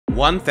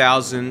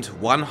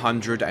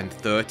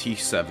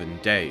1,137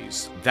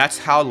 days. That's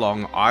how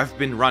long I've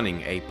been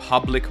running a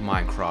public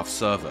Minecraft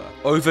server.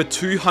 Over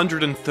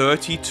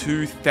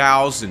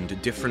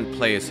 232,000 different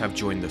players have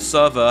joined the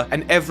server,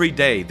 and every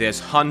day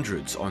there's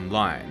hundreds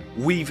online.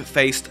 We've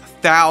faced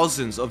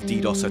thousands of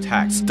DDoS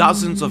attacks,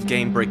 dozens of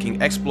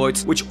game-breaking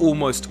exploits which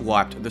almost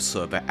wiped the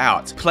server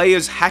out,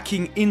 players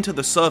hacking into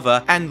the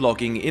server and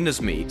logging in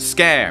as me,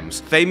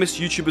 scams, famous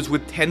YouTubers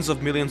with tens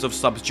of millions of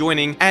subs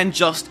joining, and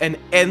just an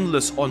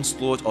endless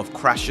onslaught of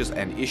crashes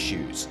and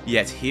issues.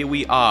 Yet here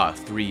we are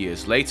 3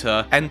 years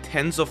later, and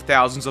tens of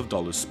thousands of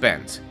dollars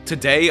spent.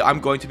 Today I'm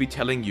going to be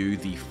telling you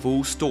the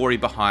full story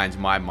behind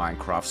my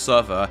Minecraft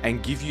server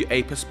and give you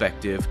a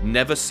perspective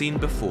never seen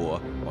before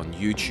on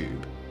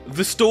YouTube.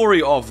 The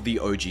story of the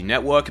OG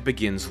network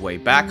begins way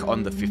back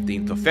on the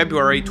 15th of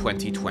February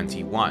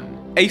 2021.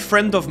 A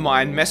friend of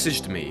mine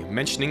messaged me,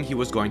 mentioning he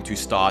was going to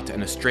start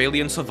an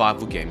Australian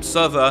survival game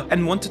server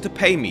and wanted to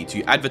pay me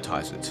to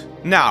advertise it.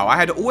 Now, I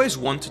had always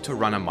wanted to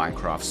run a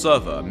Minecraft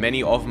server.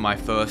 Many of my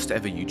first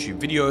ever YouTube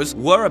videos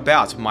were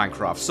about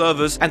Minecraft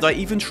servers, and I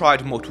even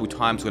tried multiple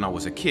times when I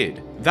was a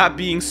kid. That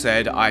being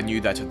said, I knew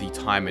that the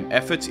time and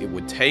effort it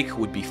would take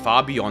would be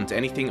far beyond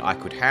anything I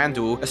could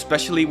handle,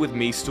 especially with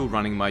me still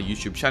running my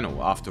YouTube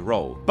channel after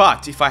all.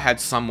 But if I had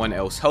someone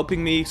else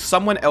helping me,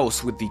 someone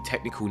else with the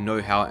technical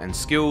know-how and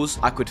skills,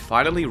 I could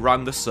finally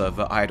run the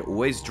server I had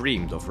always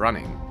dreamed of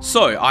running.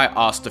 So I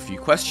asked a few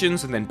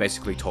questions and then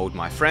basically told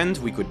my friend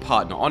we could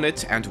partner on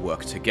it and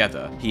work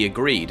together. He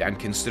agreed, and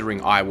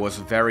considering I was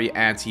very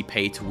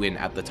anti-pay to win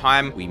at the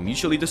time, we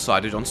mutually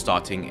decided on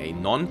starting a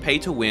non-pay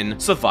to win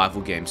survival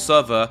game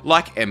server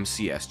like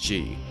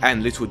MCSG.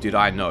 And little did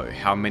I know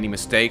how many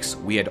mistakes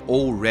we had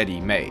already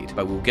made,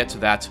 but we'll get to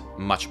that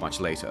much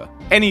later.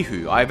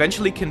 Anywho, I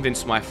eventually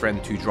convinced my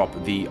friend to drop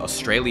the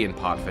Australian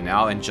part for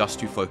now and just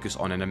to focus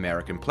on an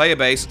American player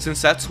base,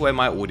 since that's where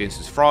my audience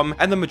is from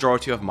and the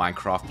majority of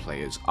Minecraft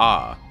players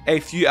are.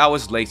 A few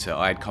hours later,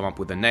 I had come up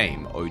with a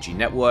name, OG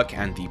Network,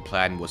 and the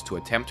plan was to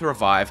attempt to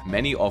revive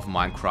many of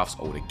Minecraft's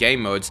older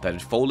game modes that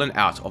had fallen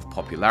out of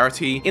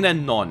popularity in a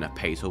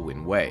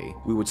non-pay-to-win way.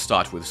 We would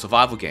start with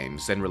survival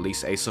games, then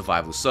release a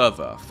survival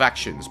server,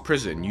 factions,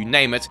 prison, you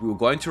name it, we were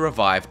going to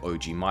revive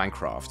OG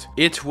Minecraft.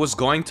 It was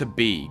going to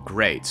be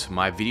great.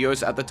 My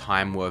videos at the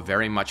time were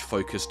very much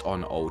focused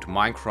on old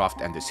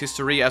Minecraft and its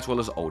history, as well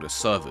as older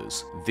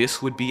servers.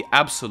 This would be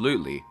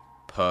absolutely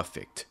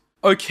perfect.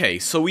 Okay,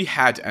 so we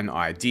had an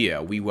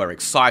idea, we were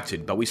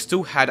excited, but we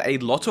still had a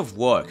lot of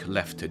work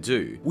left to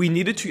do. We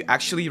needed to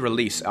actually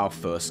release our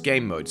first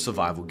game mode,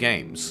 survival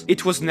games.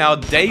 It was now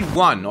day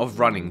 1 of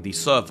running the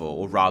server,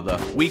 or rather,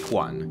 week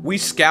 1. We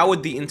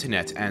scoured the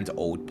internet and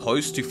old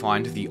posts to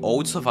find the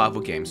old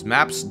survival games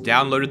maps,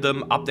 downloaded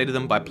them, updated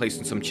them by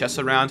placing some chests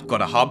around,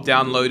 got a hub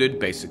downloaded,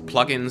 basic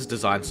plugins,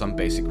 designed some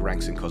basic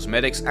ranks and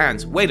cosmetics,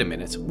 and wait a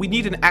minute, we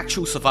need an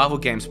actual survival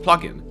games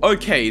plugin.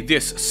 Okay,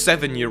 this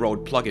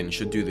 7-year-old plugin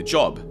should do the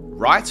job,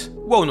 right?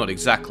 Well, not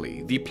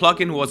exactly. The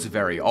plugin was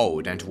very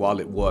old, and while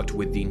it worked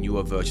with the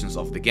newer versions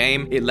of the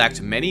game, it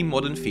lacked many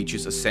modern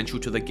features essential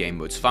to the game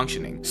mode's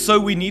functioning. So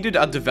we needed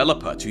a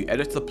developer to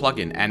edit the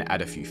plugin and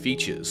add a few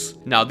features.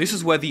 Now this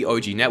is where the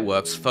OG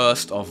Network's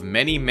first of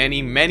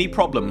many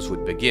problems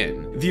would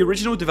begin. The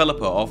original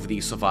developer of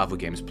the survival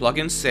games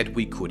plugin said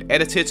we could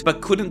edit it,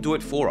 but couldn't do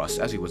it for us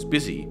as he was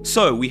busy.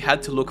 So we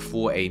had to look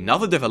for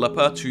another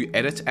developer to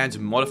edit and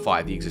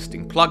modify the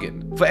existing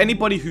plugin. For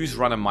anybody who's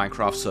run a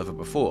Minecraft server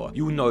before,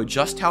 you will know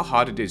just how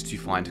hard it is to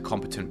find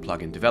competent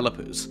plugin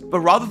developers.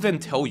 But rather than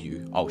tell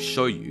you, I'll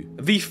show you.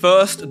 The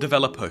first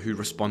developer who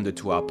responded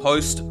to our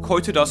post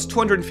quoted us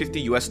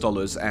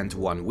 $250 and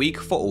 1 week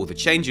for all the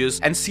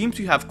changes, and seemed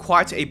to have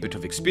quite a bit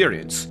of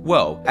experience.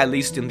 Well, at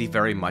least in the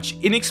very much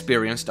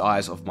inexperienced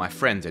eyes of my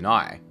friend and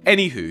I.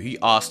 Anywho, he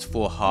asked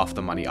for half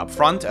the money up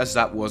front, as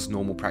that was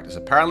normal practice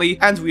apparently,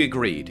 and we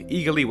agreed,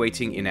 eagerly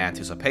waiting in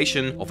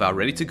anticipation of our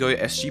ready-to-go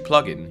SG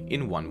plugin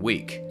in 1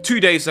 week. 2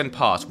 days then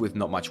passed with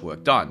not much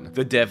work done.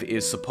 The dev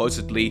is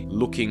supposedly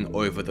looking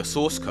over the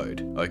source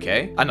code,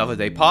 okay? Another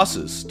day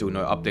passes, still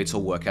no updates or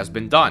work has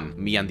been done.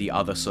 Me and the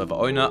other server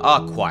owner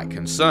are quite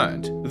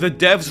concerned. The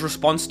dev's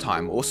response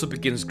time also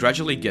begins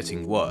gradually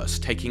getting worse,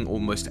 taking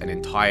almost an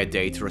entire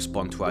day to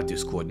respond to our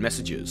Discord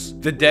messages.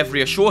 The dev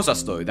reassures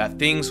us though that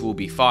things will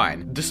be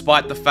fine,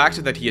 despite the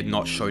fact that he had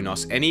not shown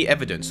us any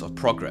evidence of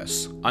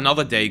progress.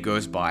 Another day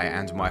goes by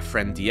and my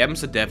friend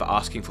DMs the dev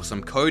asking for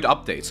some code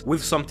updates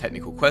with some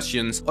technical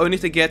questions, only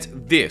to get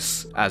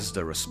this as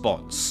the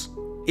response.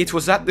 It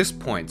was at this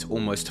point,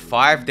 almost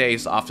 5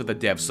 days after the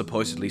dev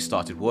supposedly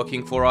started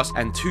working for us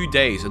and 2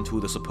 days until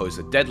the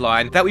supposed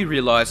deadline, that we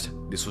realized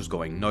this was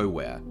going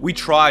nowhere. We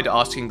tried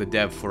asking the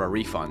dev for a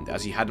refund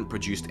as he hadn't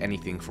produced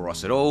anything for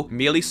us at all,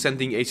 merely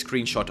sending a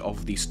screenshot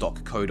of the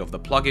stock code of the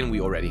plugin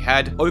we already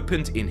had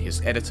opened in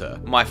his editor.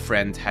 My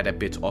friend had a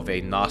bit of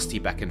a nasty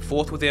back and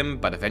forth with him,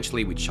 but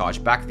eventually we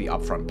charged back the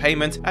upfront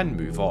payment and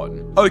move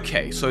on.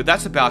 Okay, so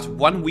that's about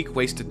 1 week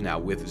wasted now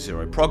with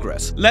zero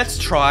progress. Let's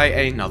try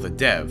another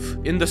dev.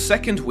 In the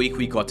second week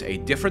we got a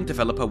different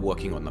developer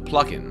working on the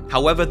plugin.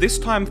 However, this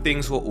time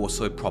things were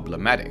also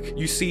problematic.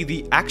 You see,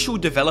 the actual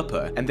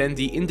developer and then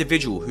the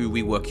individual who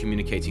we were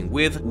communicating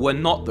with were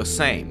not the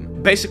same.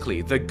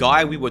 Basically, the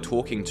guy we were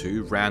talking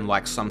to ran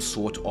like some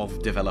sort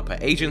of developer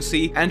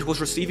agency and was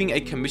receiving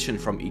a commission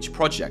from each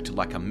project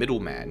like a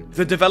middleman.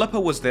 The developer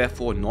was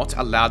therefore not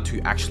allowed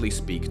to actually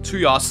speak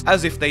to us,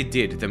 as if they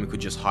did, then we could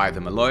just hire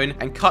them alone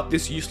and cut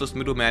this useless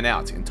middleman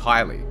out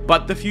entirely.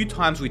 But the few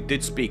times we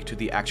did speak to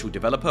the actual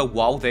developer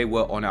while they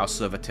were on our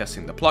server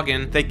testing the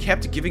plugin, they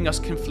kept giving us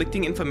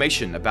conflicting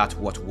information about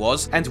what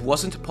was and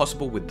wasn't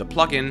possible with the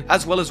plugin,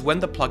 as well as when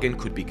the plugin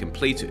could be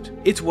completed.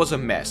 It was a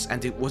mess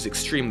and it was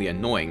extremely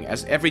annoying,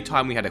 as every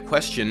time we had a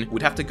question,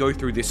 we'd have to go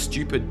through this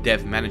stupid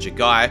dev manager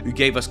guy who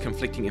gave us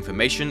conflicting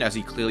information as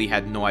he clearly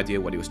had no idea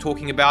what he was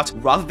talking about,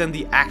 rather than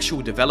the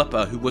actual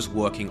developer who was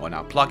working on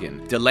our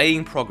plugin,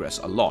 delaying progress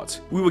a lot.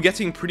 We were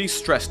getting pretty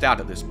stressed out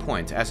at this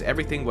point as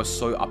everything was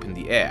so up in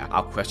the air,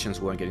 our questions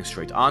weren't getting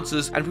straight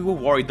answers, and we were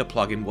worried the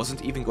plugin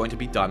wasn't even going to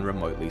be done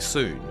remotely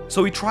soon.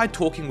 So we tried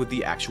talking with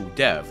the actual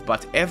dev,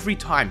 but every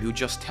time he would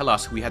just tell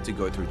us we had to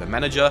go through the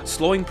manager,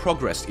 slowing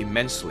progress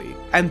immensely.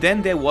 And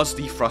then there was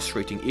the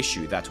frustrating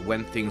issue that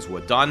when things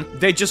were done,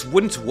 they just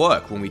wouldn't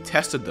work when we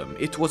tested them.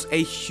 It was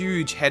a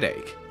huge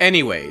headache.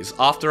 Anyways,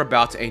 after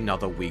about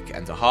another week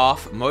and a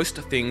half, most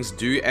things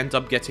do end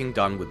up getting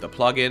done with the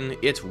plugin.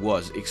 It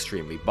was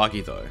extremely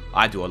buggy though.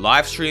 I do a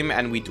live stream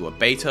and we do a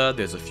beta.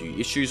 There's a few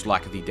issues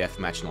like the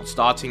deathmatch not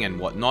starting and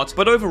whatnot,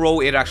 but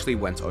overall it actually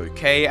went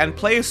okay and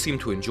players seem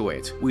to enjoy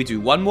it. We do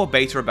one more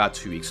beta about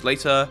 2 weeks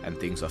later and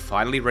things are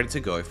finally ready to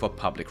go for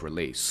public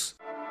release.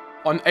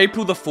 On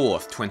April the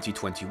 4th,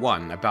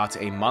 2021,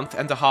 about a month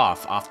and a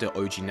half after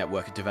OG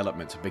Network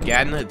development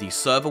began, the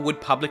server would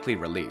publicly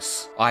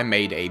release. I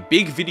made a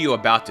big video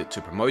about it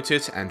to promote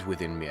it, and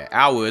within mere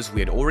hours,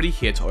 we had already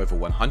hit over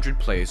 100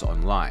 players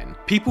online.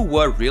 People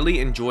were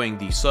really enjoying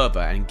the server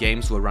and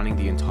games were running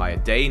the entire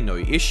day, no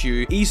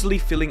issue, easily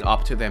filling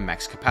up to their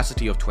max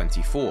capacity of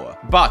 24.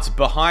 But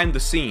behind the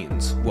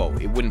scenes, well,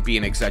 it wouldn't be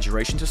an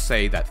exaggeration to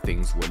say that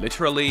things were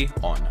literally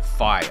on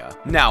fire.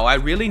 Now, I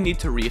really need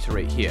to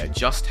reiterate here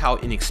just how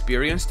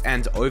inexperienced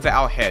and over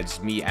our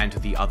heads me and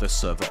the other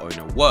server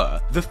owner were.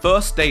 The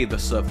first day the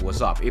server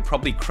was up, it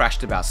probably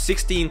crashed about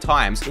 16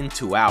 times in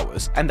 2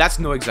 hours, and that's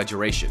no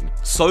exaggeration.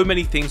 So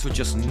many things were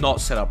just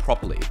not set up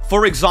properly.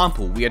 For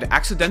example, we had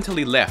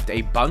accidentally left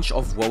a bunch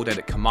of world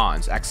edit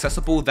commands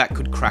accessible that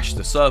could crash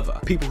the server.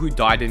 People who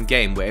died in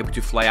game were able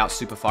to fly out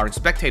super far in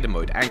spectator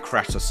mode and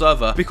crash the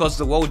server because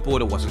the world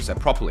border wasn't set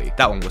properly.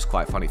 That one was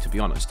quite funny, to be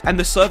honest. And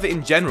the server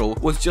in general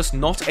was just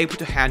not able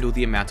to handle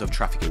the amount of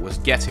traffic it was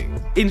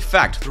getting. In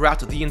fact,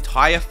 throughout the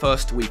entire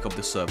first week of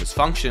the server's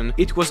function,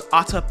 it was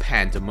utter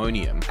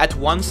pandemonium. At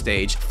one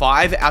stage,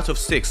 5 out of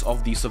 6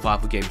 of the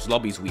survival games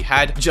lobbies we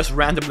had just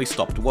randomly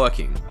stopped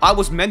working. I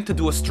was meant to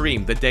do a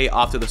stream the day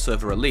after the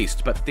server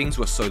released, but things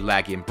were so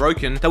laggy and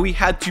broken that we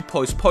had to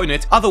postpone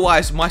it,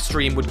 otherwise my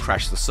stream would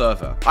crash the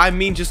server. I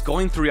mean, just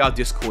going through our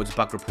Discord's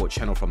bug report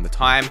channel from the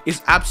time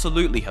is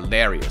absolutely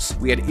hilarious.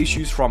 We had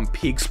issues from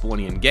pig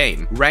spawning in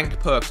game, ranked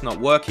perks not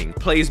working,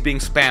 players being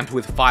spammed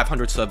with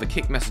 500 server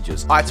kick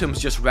messages, items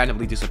just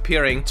randomly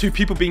disappearing, to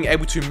people being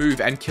able to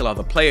move and kill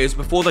other players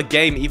before the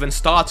game even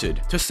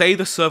started. To say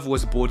the server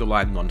was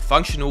borderline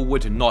non-functional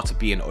would not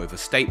be an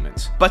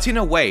overstatement. But in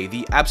a way,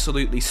 the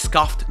absolutely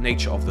scuffed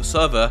nature of the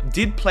server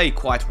did play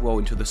quite well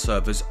into the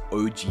server's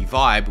OG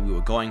vibe we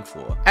were going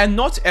for. And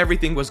not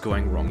everything was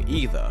going wrong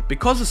either.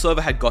 Because the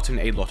server had gotten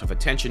a lot of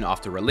attention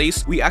after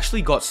release, we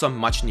actually got some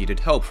much needed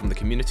help from the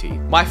community.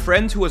 My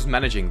friend who was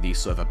managing the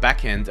server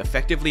backend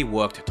effectively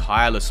worked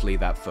tirelessly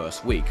that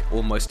first week.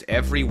 Almost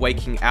every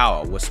waking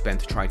hour was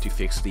spent trying to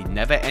fix the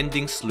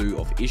never-ending slew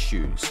of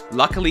issues.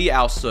 Luckily,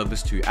 our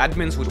server's 2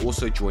 admins would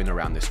also join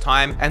around this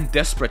time, and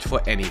desperate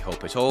for any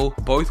help at all,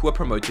 both were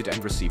promoted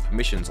and received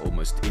permissions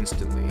almost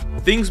instantly.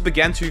 Things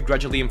began to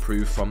gradually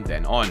improve from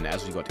then on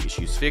as we got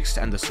issues fixed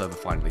and the server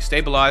finally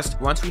stabilized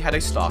once we had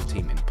a staff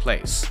team in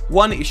place.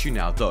 One issue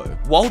now though,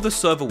 while the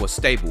server was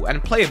stable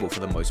and playable for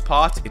the most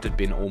part, it had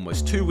been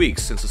almost 2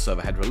 weeks since the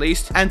server had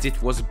released and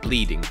it was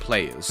bleeding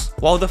players.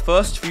 While the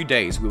first few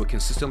days we were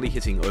consistently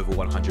hitting over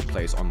 100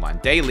 players online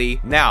daily,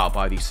 now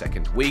by the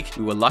second week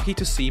we were lucky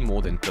to see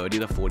more than 30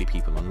 to 40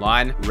 people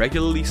online,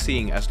 regularly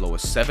seeing as low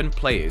as 7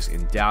 players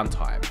in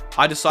downtime.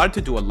 I decided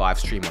to do a live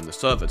stream on the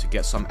server to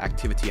get some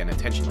activity and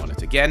attention on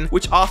it again,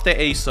 which after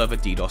a server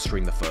DDoS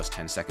during the first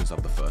 10 seconds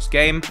of the first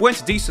game,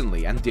 went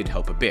decently and did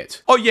help a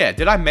bit. Oh yeah,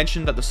 did I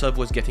mention that the server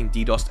was getting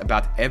DDoSed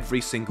about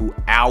every single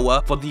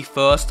hour for the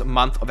first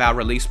month of our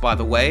release, by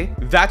the way?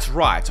 That's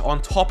right,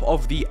 on top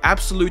of the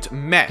absolute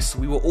mess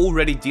we were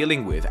already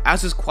dealing with,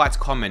 as is quite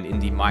common in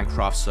the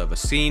Minecraft server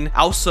server scene,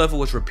 our server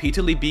was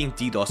repeatedly being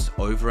DDoSed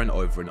over and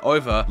over and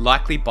over,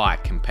 likely by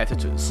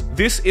competitors.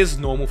 This is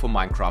normal for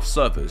Minecraft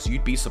servers.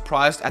 You'd be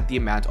surprised at the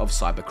amount of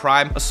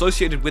cybercrime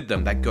associated with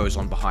them that goes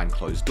on behind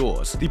closed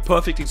doors. The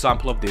perfect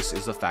example of this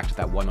is the fact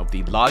that one of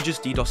the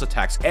largest DDoS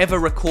attacks ever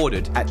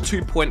recorded at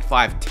 2.5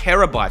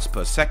 terabytes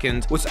per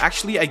second was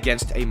actually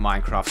against a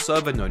Minecraft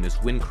server known as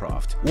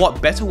Winecraft.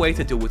 What better way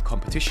to deal with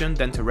competition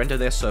than to render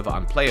their server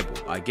unplayable,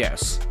 I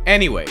guess.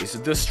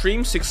 Anyways, the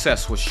stream's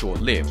success was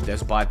short-lived,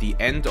 as by the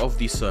end of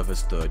the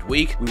server's third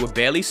week, we were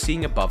barely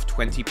seeing above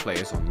 20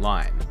 players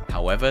online.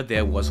 However,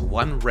 there was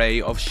one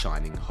ray of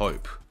shining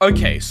hope.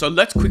 Okay, so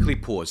let's quickly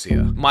pause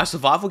here. My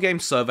survival game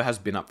server has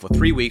been up for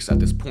 3 weeks at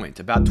this point,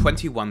 about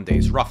 21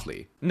 days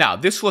roughly. Now,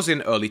 this was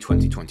in early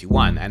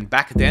 2021, and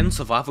back then,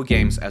 survival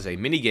games as a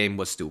minigame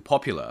was still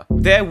popular.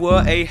 There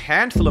were a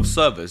handful of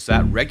servers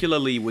that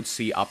regularly would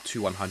see up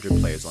to 100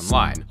 players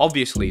online.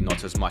 Obviously,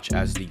 not as much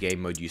as the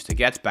game mode used to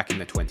get back in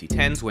the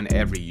 2010s when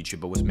every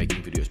YouTuber was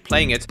making videos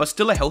playing it, but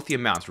still a healthy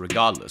amount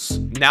regardless.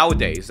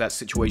 Nowadays, that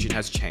situation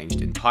has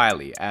changed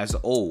entirely, as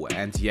all,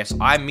 and yes,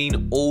 I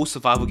mean all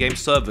survival game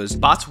servers,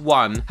 but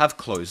one, have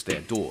closed their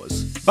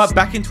doors. But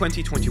back in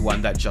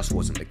 2021, that just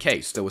wasn't the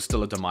case. There was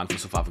still a demand for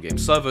survival game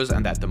servers,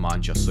 and that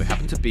demand just so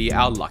happened to be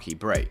our lucky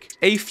break.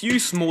 A few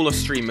smaller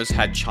streamers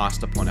had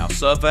chanced upon our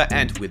server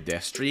and with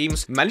their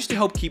streams managed to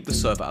help keep the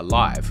server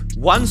alive.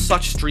 One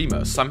such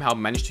streamer somehow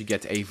managed to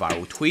get a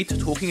viral tweet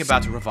talking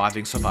about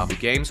reviving survival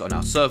games on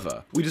our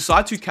server. We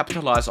decided to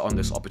capitalize on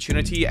this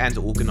opportunity and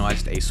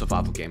organized a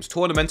survival games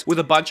tournament with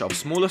a bunch of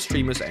smaller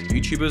streamers and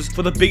YouTubers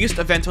for the biggest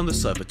event on the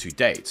server to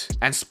date.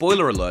 And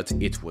spoiler alert,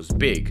 it was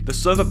big. The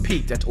server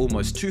peaked at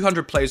almost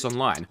 200 players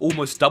online,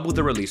 almost double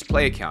the release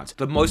player count,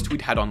 the most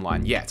we'd had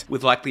online yet,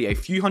 with likely a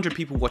few hundred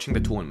people watching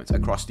the tournament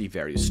across the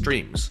various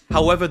streams.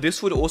 However,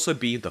 this would also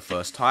be the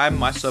first time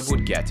my server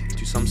would get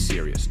into some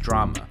serious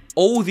drama.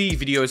 All the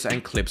videos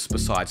and clips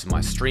besides my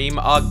stream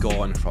are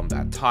gone from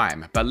that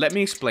time, but let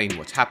me explain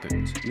what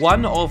happened.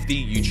 One of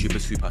the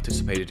YouTubers who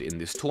participated in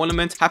this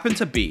tournament happened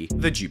to be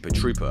the Duper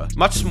Trooper,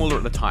 much smaller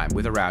at the time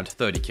with around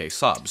 30k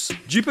subs.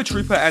 Duper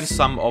Trooper and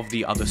some of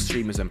the other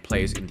streamers and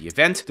players in the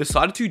event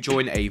decided to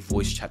join a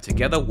voice chat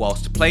together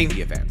whilst playing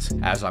the event.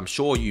 As I'm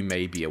sure you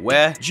may be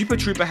aware, Duper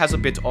Trooper has a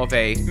bit of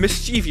a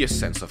mischievous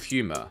sense of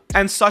humor,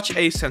 and such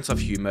a sense of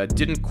humor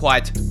didn't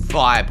quite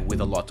vibe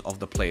with a lot of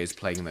the players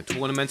playing in the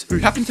tournament who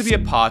happened to be a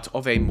part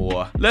of a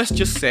more, let's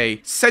just say,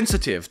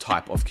 sensitive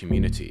type of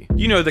community.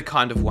 You know, the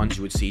kind of ones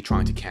you would see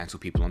trying to cancel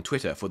people on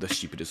Twitter for the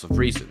stupidest of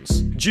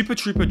reasons. Duper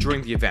Trooper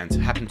during the event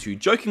happened to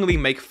jokingly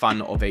make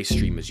fun of a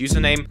streamer's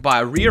username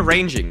by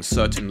rearranging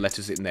certain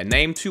letters in their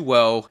name to,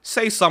 well,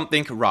 say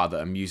something rather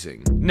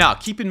amusing. Now,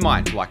 keep in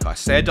mind, like I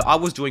said, I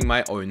was doing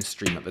my own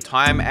stream at the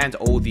time, and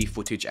all the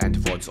footage and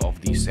VODs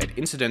of the said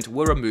incident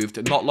were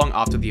removed not long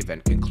after the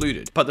event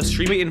concluded. But the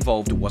streamer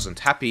involved wasn't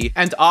happy,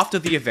 and after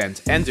the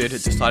event ended,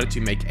 decided to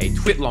make a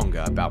tweet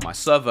longer about my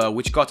server,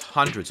 which got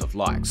hundreds of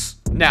likes.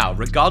 Now,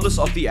 regardless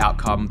of the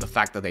outcome, the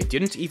fact that they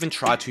didn't even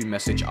try to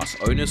message us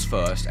owners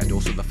first, and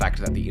also the fact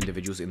that the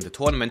individuals in the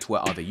tournament were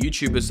other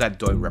YouTubers that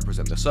don't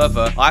represent the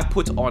server, I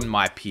put on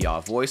my PR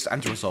voice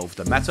and resolved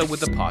the matter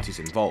with the parties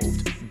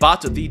involved.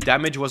 But the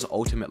damage was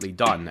ultimately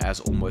done, as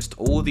almost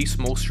all the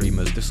small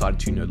streamers decided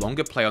to no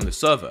longer play on the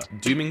server,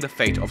 dooming the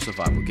fate of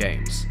survival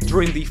games.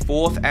 During the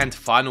fourth and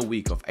final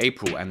week of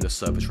April and the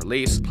server's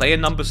release, player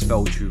numbers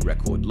fell to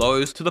record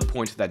lows, to the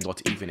point that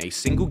not even a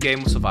single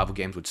game of survival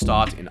games would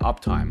start in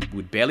uptime.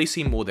 We would barely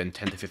see more than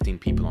 10 to 15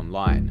 people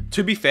online.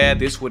 To be fair,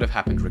 this would have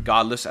happened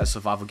regardless, as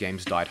survival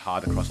games died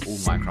hard across all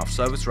Minecraft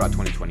servers throughout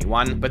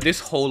 2021, but this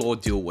whole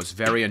ordeal was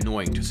very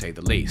annoying to say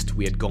the least.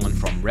 We had gone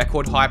from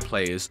record high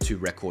players to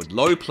record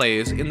low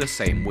players in the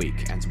same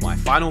week, and my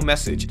final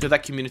message to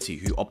that community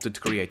who opted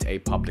to create a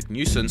public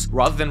nuisance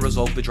rather than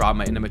resolve the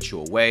drama in a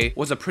mature way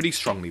was a pretty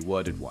strongly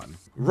worded one.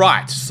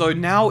 Right, so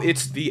now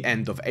it's the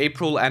end of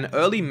April and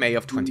early May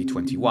of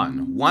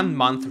 2021, 1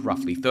 month,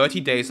 roughly 30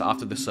 days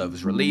after the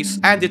server's release,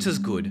 and it's as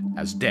good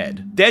as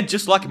dead. Dead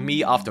just like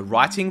me after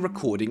writing,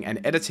 recording, and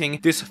editing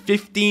this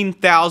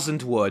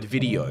 15,000 word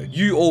video.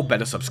 You all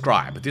better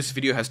subscribe. This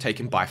video has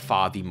taken by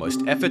far the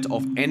most effort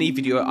of any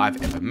video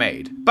I've ever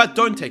made. But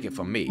don't take it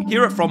from me.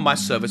 Hear it from my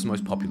server's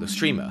most popular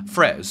streamer,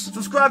 Frez.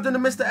 Subscribe to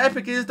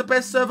TheMisterEpic. He is the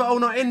best server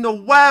owner in the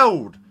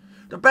world.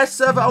 The best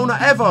server owner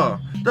ever.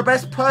 The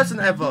best person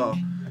ever.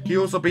 He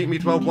also beat me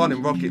 12-1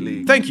 in Rocket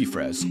League. Thank you,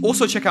 Frez.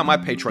 Also check out my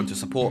Patreon to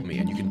support me,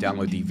 and you can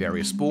download the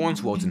various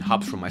spawns, worlds, and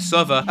hubs from my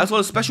server, as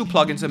well as special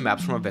plugins and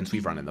maps from events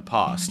we've run in the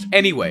past.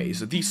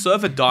 Anyways, the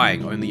server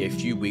dying only a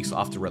few weeks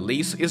after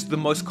release is the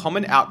most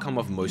common outcome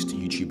of most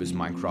YouTubers'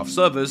 Minecraft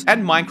servers,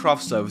 and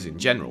Minecraft servers in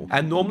general,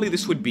 and normally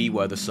this would be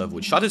where the server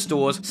would shut its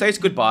doors, say its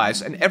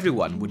goodbyes, and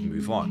everyone would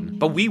move on.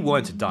 But we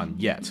weren't done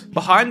yet.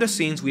 Behind the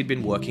scenes, we'd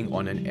been working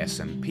on an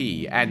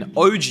SMP, an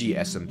OG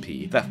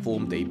SMP, that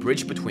formed a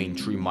bridge between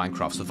true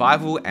Minecraft survival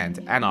survival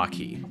and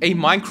anarchy. A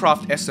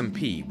Minecraft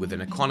SMP with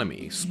an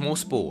economy, small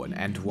spawn,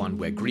 and one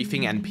where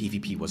griefing and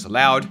PvP was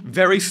allowed,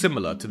 very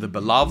similar to the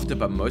beloved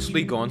but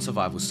mostly gone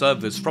survival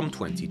servers from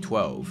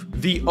 2012.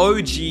 The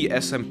OG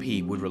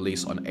SMP would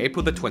release on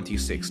April the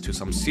 26th to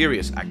some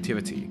serious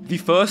activity. The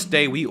first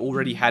day we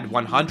already had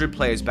 100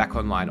 players back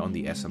online on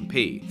the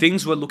SMP.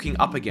 Things were looking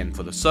up again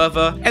for the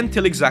server,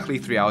 until exactly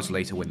 3 hours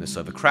later when the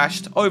server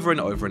crashed over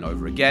and over and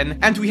over again,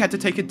 and we had to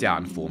take it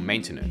down for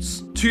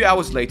maintenance. 2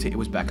 hours later it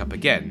was back up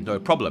again, no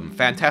problem,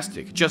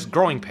 fantastic, just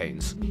growing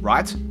pains,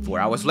 right? 4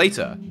 hours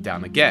later,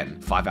 down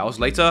again, 5 hours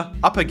later,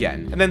 up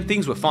again, and then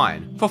things were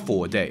fine for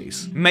 4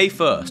 days. May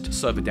 1st,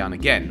 server down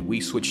again,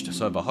 we switched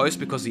server host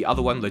because the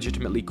other one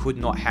legitimately could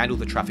not handle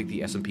the traffic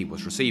the SMP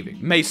was receiving.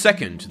 May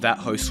 2nd, that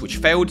host switch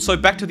failed, so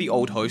back to the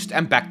old host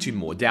and back to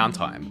more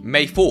downtime.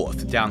 May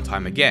 4th,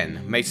 downtime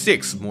again. May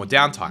 6th, more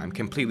downtime,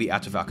 completely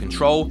out of our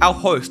control. Our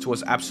host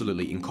was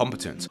absolutely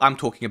incompetent. I'm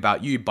talking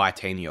about you,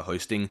 Bytania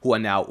Hosting, who are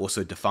now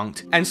also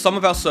defunct, and some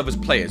of our server's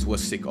players were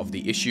sick of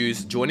the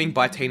issues, joining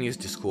Bytania's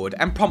Discord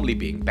and promptly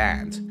being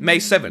banned. May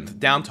 7th,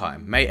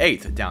 downtime. May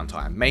 8th,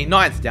 downtime. May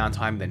 9th,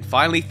 downtime, then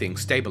finally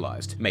things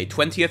stabilized. May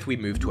 20th, we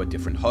moved to a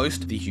different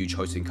host, the huge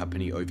hosting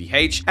company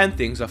OVH, and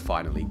things are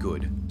finally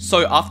good.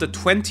 So after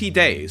 20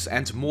 days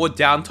and more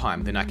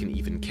downtime than I can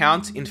even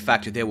count, in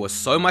fact there was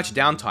so much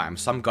downtime,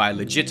 some guy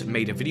legit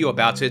made a video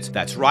about it.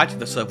 That's right,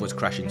 the server was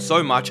crashing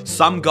so much,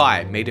 some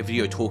guy made a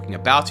video talking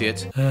about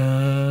it.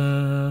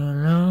 Hello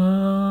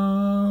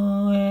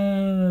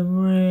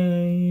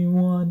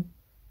everyone,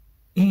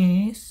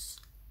 is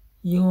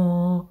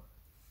your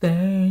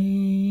favorite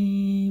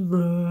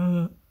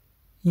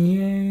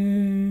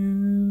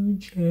YouTuber.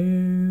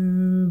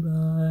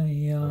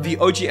 The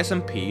OG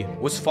SMP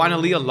was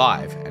finally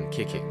alive and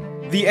kicking.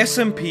 The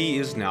SMP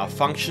is now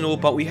functional,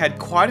 but we had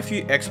quite a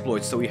few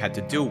exploits that we had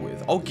to deal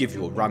with. I'll give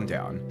you a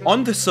rundown.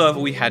 On the server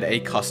we had a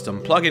custom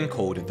plugin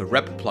called the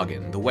rep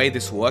plugin. The way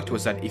this worked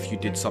was that if you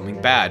did something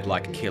bad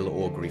like kill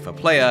or grief a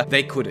player,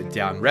 they could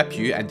down rep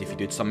you, and if you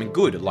did something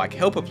good like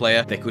help a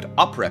player, they could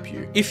up rep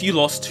you. If you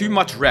lost too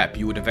much rep,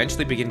 you would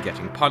eventually begin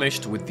getting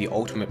punished, with the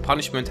ultimate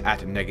punishment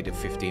at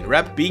 -15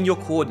 rep being your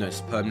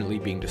coordinates permanently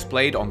being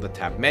displayed on the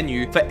tab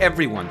menu for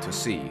everyone to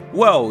see.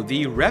 Well,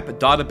 the rep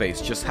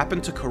database just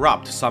happened to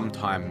corrupt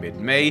sometime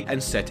mid-May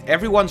and set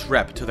everyone's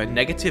rep to the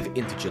negative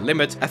integer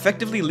limit,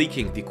 effectively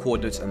leaking the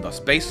coordinates and thus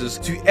bases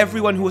to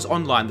everyone who was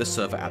online the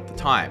server at the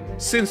time.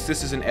 Since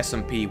this is an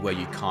SMP where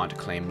you can't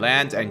claim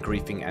land and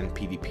griefing and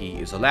PvP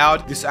is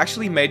allowed, this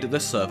actually made the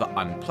server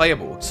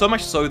unplayable, so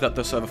much so that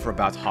the server for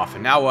about half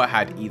an hour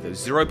had either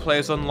 0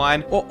 players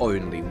online or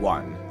only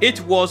 1. It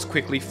was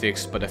quickly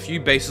fixed, but a few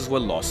bases were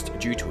lost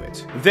due to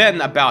it.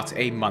 Then, about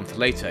a month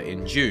later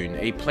in June,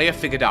 a player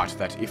figured out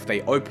that if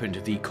they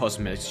opened the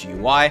cosmetics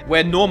UI,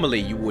 where normally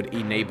you would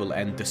enable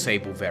and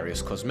disable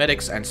various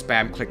cosmetics and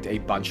spam clicked a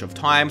bunch of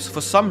times,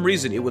 for some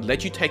reason it would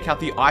let you take out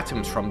the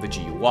items from the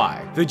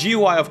GUI. The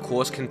GUI of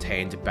course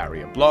contained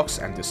barrier blocks,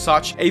 and as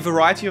such, a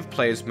variety of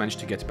players managed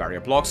to get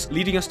barrier blocks,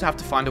 leading us to have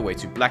to find a way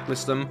to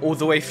blacklist them,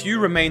 although a few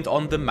remained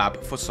on the map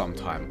for some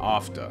time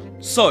after.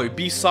 So,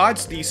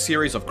 besides these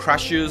series of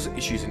crashes,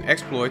 issues and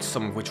exploits,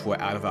 some of which were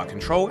out of our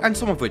control and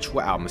some of which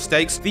were our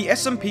mistakes, the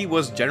SMP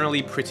was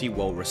generally pretty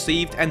well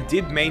received and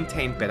did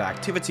maintain better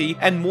activity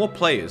and more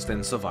players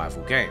than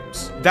survival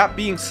games. That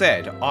being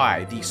said,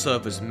 I, the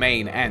server's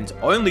main and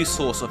only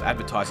source of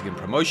advertising and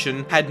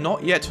promotion, had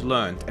not yet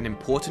learned an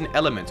important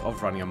element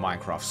of running a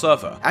Minecraft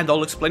server, and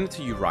I'll explain it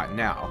to you right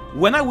now.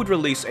 When I would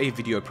release a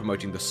video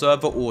promoting the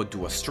server or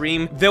do a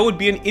stream, there would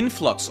be an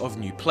influx of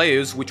new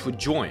players which would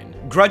join.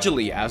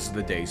 Gradually, as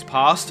the days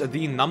passed,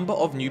 the number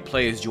of new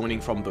players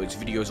joining from those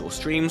videos or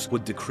streams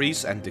would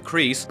decrease and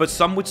decrease, but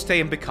some would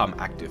stay and become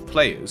active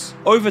players.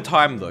 Over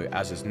time though,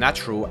 as is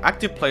natural,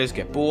 active players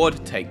get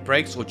bored, take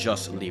breaks, or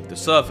just leave the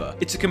server.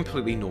 It's a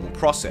completely normal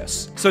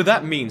process. So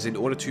that means in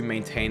order to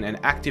maintain an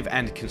active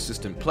and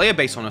consistent player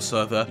base on a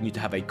server, you need to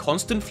have a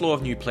constant flow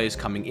of new players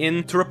coming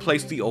in to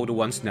replace the older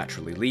ones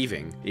naturally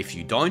leaving. If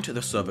you don't,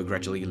 the server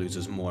gradually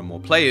loses more and more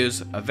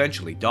players,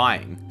 eventually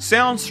dying.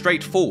 Sounds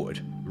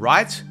straightforward,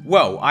 right?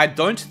 Well, I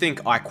don't think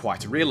I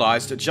quite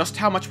realized just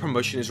how much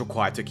promotion is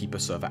required to keep a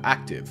server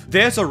active.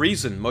 There's a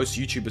reason most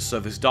YouTuber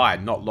servers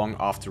died not long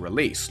after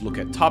release. Look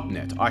at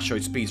Tubnet,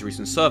 iShowedSpeed's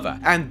recent server,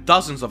 and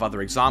dozens of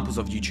other examples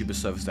of YouTuber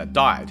servers that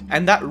died.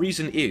 And that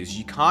reason is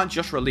you can't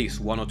just release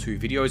 1 or 2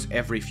 videos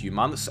every few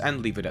months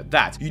and leave it at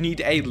that. You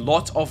need a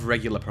lot of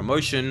regular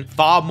promotion,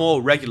 far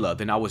more regular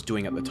than I was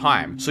doing at the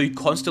time, so you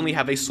constantly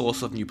have a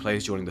source of new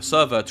players joining the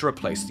server to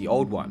replace the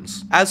old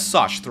ones. As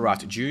such,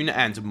 throughout June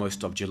and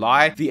most of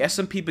July, the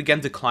SMP began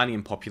declining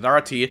in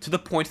popularity to the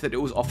point that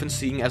it was often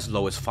seeing as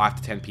low as 5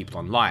 to 10 people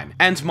online,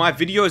 and my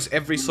videos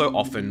every so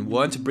often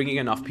weren't bringing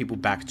enough people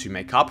back to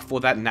make up for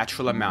that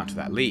natural amount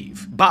that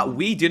leave. But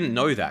we didn't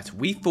know that.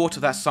 We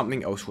thought that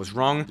something else was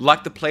wrong,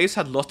 like the players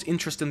had lost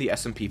interest in the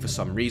SMP for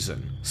some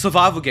reason.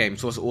 Survival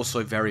games was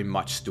also very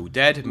much still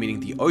dead, meaning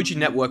the OG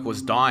network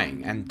was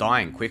dying, and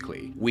dying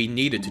quickly. We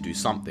needed to do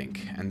something,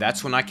 and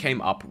that's when I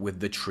came up with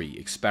the tree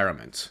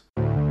experiment.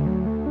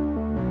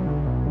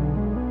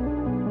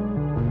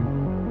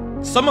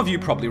 Some of you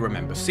probably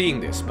remember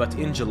seeing this, but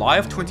in July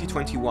of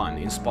 2021,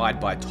 inspired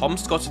by Tom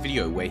Scott's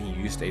video where he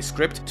used a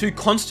script to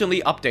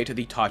constantly update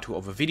the title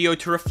of a video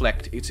to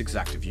reflect its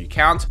exact view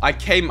count, I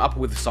came up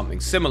with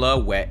something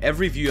similar where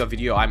every viewer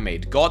video I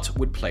made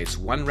would place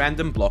one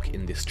random block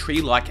in this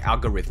tree-like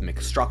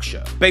algorithmic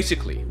structure.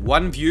 Basically,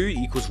 one view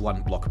equals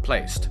one block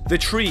placed. The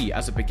tree,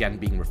 as it began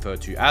being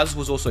referred to as,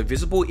 was also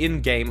visible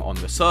in-game on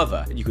the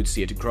server, and you could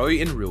see it grow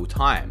in real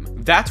time.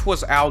 That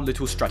was our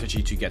little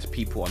strategy to get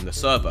people on the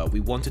server.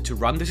 We wanted to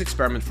run this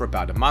experiment for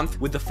about a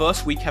month, with the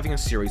first week having a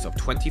series of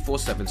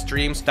 24/7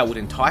 streams that would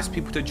entice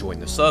people to join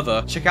the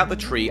server, check out the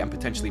tree, and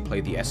potentially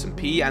play the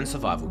SMP and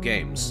survival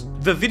games.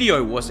 The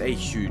video was a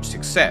huge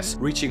success,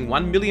 reaching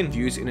 1 million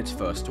views in its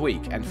first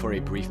week, and for a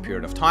brief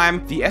period of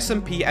time, the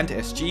SMP and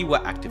SG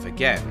were active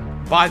again.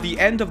 By the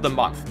end of the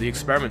month, the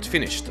experiment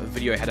finished, the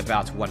video had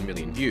about 1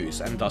 million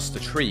views, and thus the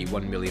tree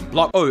 1 million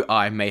block. Oh,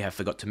 I may have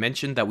forgot to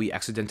mention that we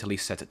accidentally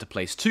set it to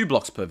place 2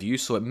 blocks per view,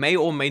 so it may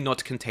or may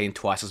not contain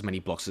twice as many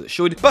blocks as it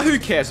should, but who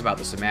cares about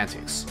the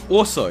semantics?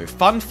 Also,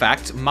 fun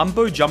fact,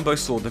 Mumbo Jumbo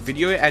saw the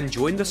video and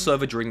joined the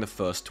server during the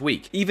first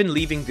week, even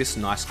leaving this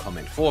nice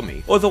comment for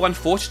me, although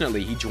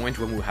unfortunately he joined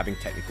when we were having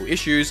technical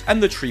issues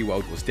and the tree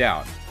world was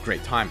down.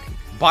 Great timing.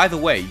 By the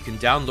way, you can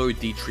download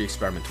the Tree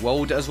Experiment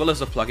World as well as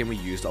the plugin we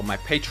used on my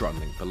Patreon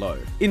link below.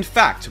 In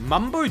fact,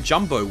 Mumbo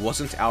Jumbo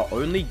wasn't our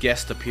only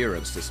guest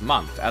appearance this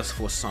month, as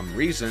for some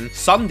reason,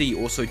 Sunday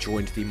also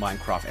joined the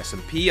Minecraft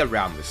SMP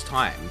around this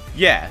time.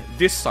 Yeah,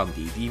 this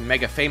Sunday, the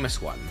mega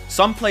famous one.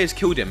 Some players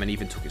killed him and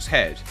even took his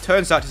head.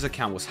 Turns out his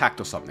account was hacked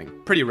or something.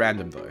 Pretty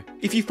random though.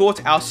 If you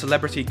thought our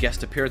celebrity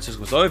guest appearances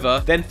was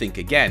over, then think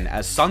again,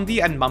 as Sunday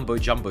and Mumbo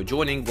Jumbo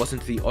joining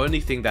wasn't the only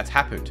thing that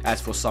happened, as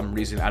for some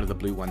reason out of the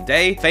blue one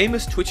day,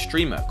 famous Twitch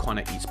streamer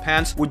Connor Eats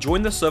Pants would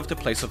join the server to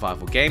play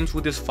survival games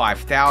with his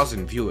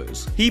 5,000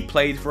 viewers. He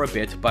played for a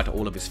bit, but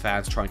all of his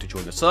fans trying to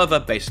join the server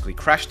basically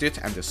crashed it,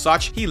 and as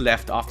such, he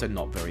left after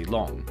not very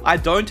long. I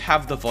don't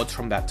have the VODs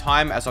from that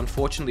time, as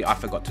unfortunately I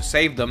forgot to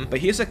save them, but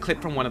here's a clip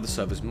from one of the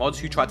server's mods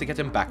who tried to get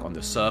him back on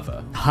the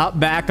server. Hop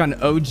back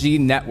on OG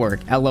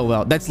Network,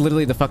 LOL. That's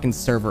literally the fucking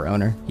server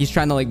owner. He's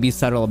trying to like be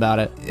subtle about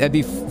it. It'd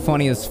be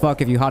funny as fuck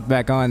if you hopped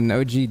back on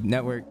OG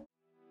Network.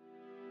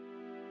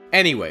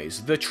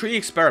 Anyways, the tree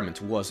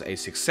experiment was a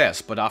success,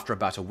 but after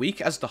about a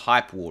week as the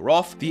hype wore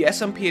off, the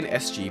SMP and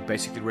SG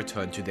basically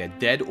returned to their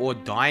dead or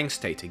dying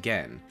state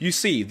again. You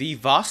see, the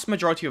vast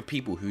majority of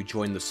people who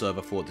joined the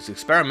server for this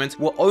experiment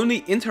were only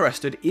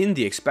interested in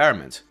the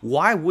experiment.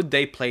 Why would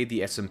they play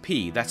the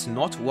SMP? That's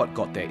not what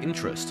got their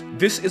interest.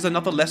 This is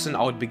another lesson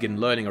I would begin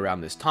learning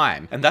around this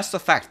time, and that's the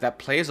fact that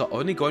players are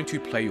only going to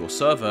play your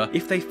server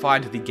if they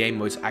find the game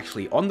modes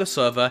actually on the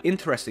server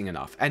interesting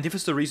enough, and if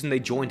it's the reason they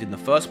joined in the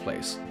first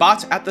place.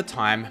 But at the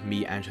time,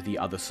 me and the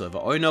other server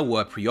owner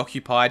were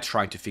preoccupied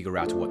trying to figure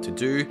out what to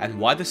do and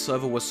why the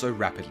server was so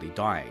rapidly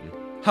dying.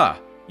 Huh.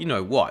 You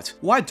know what,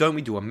 why don't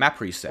we do a map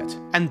reset?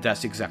 And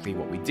that's exactly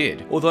what we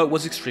did, although it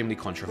was extremely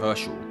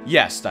controversial.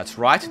 Yes, that's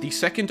right, the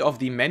second of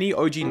the many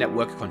OG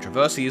Network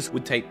controversies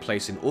would take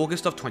place in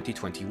August of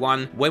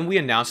 2021 when we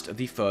announced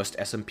the first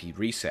SMP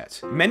reset.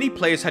 Many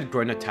players had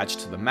grown attached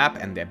to the map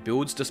and their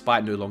builds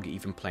despite no longer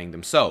even playing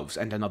themselves,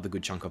 and another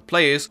good chunk of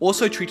players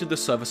also treated the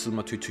server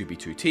similar to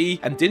 2b2t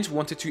and didn't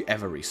want it to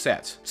ever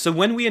reset. So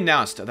when we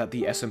announced that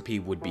the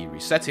SMP would be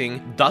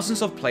resetting,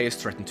 dozens of players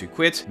threatened to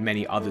quit,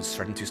 many others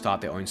threatened to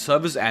start their own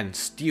servers and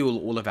steal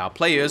all of our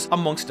players,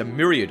 amongst a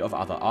myriad of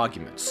other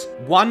arguments.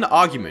 One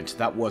argument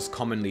that was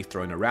commonly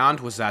thrown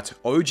around was that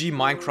OG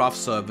Minecraft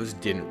servers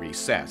didn't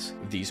reset.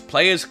 These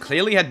players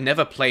clearly had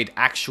never played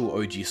actual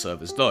OG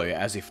servers though,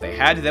 as if they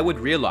had, they would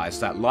realize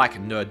that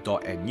like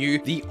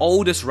nerd.nu, the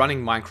oldest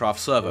running Minecraft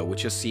server,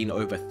 which has seen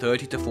over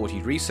 30 to 40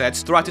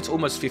 resets throughout its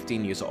almost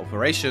 15 years of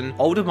operation,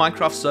 older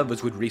Minecraft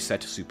servers would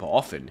reset super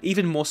often,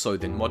 even more so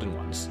than modern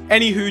ones.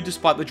 Anywho,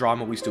 despite the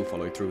drama, we still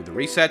followed through with the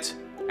reset,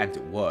 and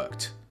it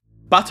worked.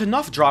 But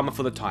enough drama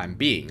for the time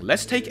being,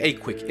 let's take a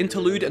quick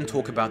interlude and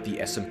talk about the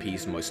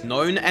SMP's most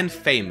known and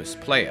famous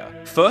player.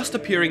 First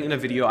appearing in a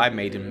video I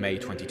made in May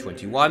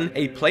 2021,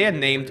 a player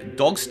named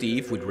Dog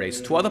Steve would raise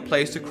 2 other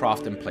players to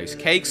craft and place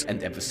cakes,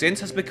 and ever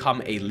since has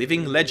become a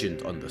living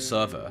legend on the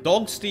server.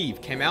 Dog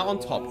Steve came out on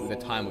top with a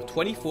time of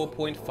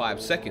 24.5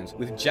 seconds,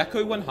 with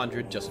Jacko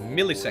 100 just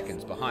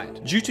milliseconds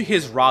behind. Due to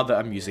his rather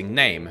amusing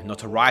name,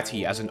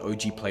 notoriety as an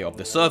OG player of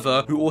the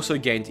server, who also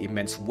gained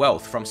immense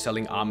wealth from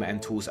selling armor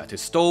and tools at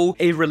his stall,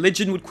 a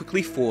religion would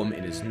quickly form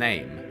in his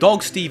name. Dog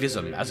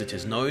Steveism, as it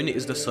is known,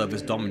 is the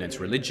server's dominant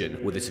religion,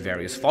 with its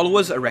various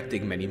followers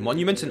erecting many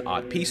monuments and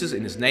art pieces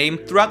in his name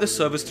throughout the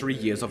server's 3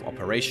 years of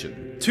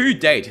operation. To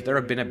date, there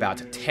have been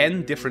about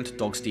 10 different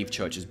Dog Steve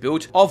churches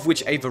built, of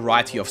which a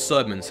variety of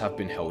sermons have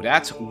been held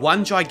at,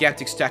 1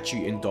 gigantic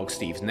statue in Dog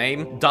Steve's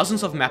name,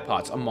 dozens of map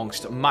arts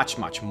amongst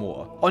much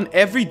more. On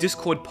every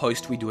Discord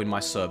post we do in my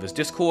server's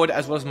Discord,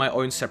 as well as my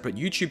own separate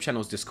YouTube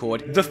channel's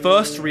Discord, the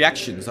first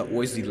reactions are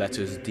always the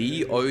letters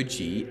DOG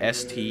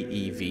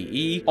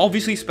OGSTEVE,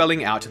 obviously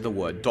spelling out the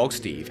word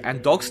Dogsteve,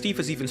 and Dogsteve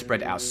has even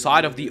spread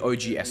outside of the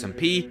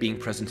og-smp, being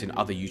present in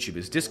other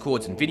YouTubers'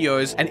 discords and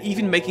videos, and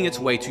even making its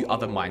way to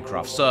other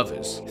Minecraft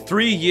servers.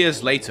 3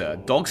 years later,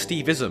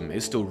 Dogsteveism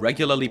is still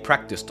regularly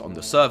practiced on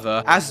the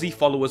server, as the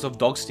followers of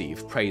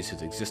Dogsteve praise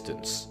his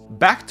existence.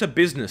 Back to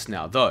business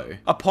now though.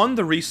 Upon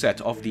the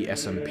reset of the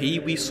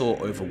SMP, we saw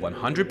over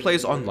 100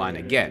 players online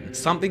again,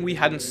 something we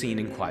hadn't seen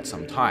in quite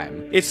some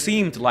time. It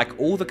seemed like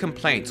all the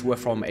complaints were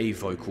from a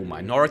vocal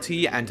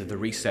minority, and the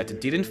reset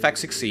did in fact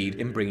succeed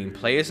in bringing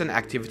players and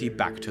activity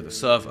back to the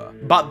server.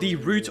 But the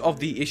root of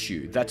the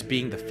issue, that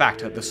being the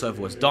fact that the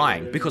server was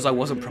dying because I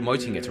wasn't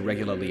promoting it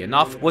regularly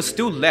enough, was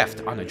still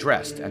left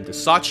unaddressed, and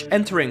as such,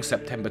 entering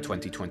September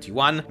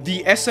 2021,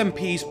 the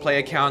SMP's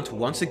player count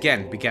once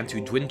again began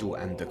to dwindle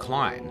and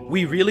decline.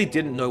 We really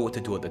didn't know what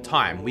to do at the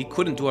time. We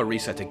couldn't do a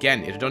reset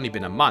again, it had only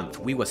been a month,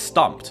 we were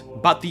stumped.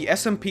 But the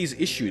SMP's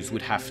issues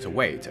would have to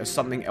wait, as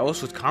something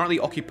else was currently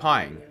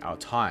occupying our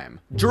time.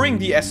 During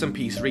the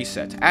SMP's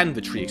reset and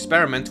the tree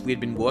experiment, we had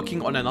been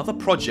working on another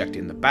project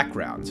in the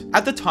background.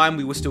 At the time,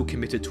 we were still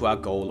committed to our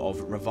goal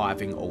of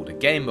reviving older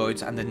game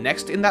modes, and the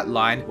next in that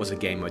line was a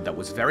game mode that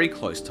was very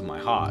close to my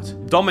heart.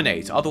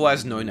 Dominate,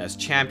 otherwise known as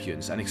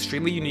Champions, an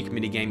extremely unique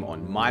minigame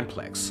on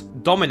Mineplex.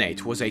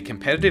 Dominate was a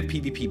competitive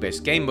PvP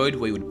based game mode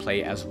where you would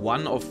play as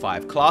one of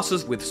 5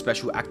 classes with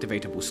special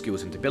activatable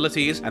skills and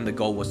abilities, and the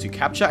goal was to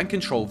capture and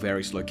control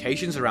various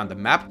locations around the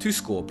map to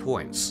score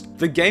points.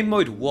 The game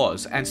mode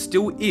was, and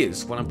still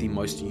is, one of the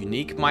most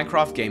unique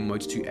Minecraft game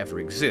modes to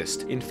ever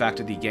exist. In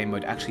fact, the game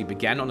mode actually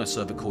began on a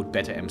server called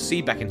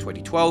BetterMC back in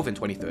 2012 and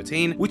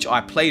 2013, which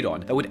I played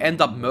on, that would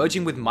end up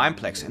merging with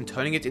Mineplex and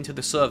turning it into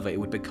the server it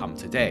would become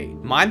today.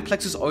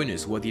 Mineplex's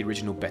owners were the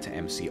original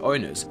BetterMC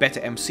owners.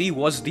 BetterMC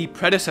was the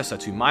predecessor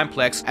to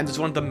Mineplex, and is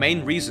one of the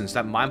main reasons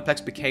that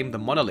Mineplex became the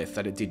monolith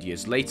that it did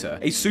years later.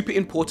 A super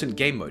important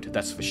game mode,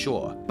 that's for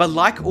sure. But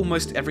like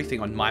almost everything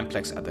on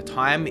Mineplex at the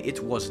time,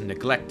 it was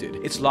neglected.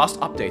 Its last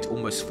update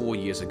almost 4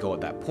 years ago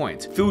at that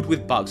point, filled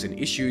with bugs and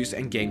issues,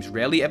 and games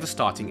rarely ever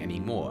starting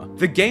anymore.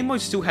 The game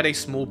mode still had a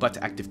small but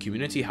active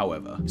community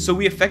however, so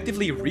we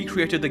effectively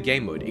recreated the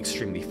game mode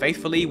extremely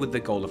faithfully with the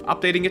goal of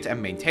updating it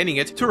and maintaining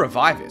it to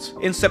revive it.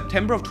 In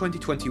September of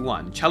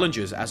 2021,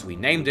 Challenges, as we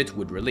named it,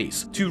 would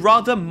release, to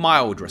rather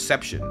mild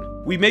reception.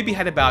 We maybe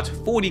had about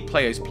 40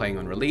 players playing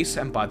on release,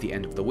 and by the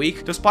end of the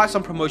week, despite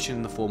some promotion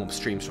in the form of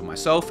streams from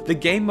myself, the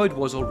game mode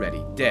was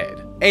already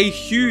dead. A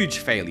huge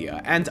failure,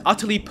 and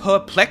utterly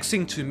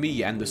perplexing to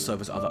me and the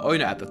server's other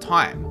owner at the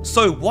time.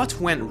 So what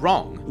went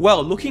wrong?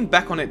 Well, looking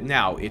back on it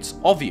now, it's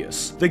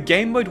obvious. The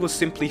game mode was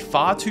simply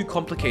far too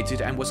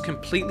complicated and was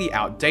completely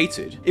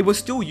outdated. It was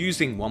still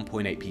using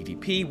 1.8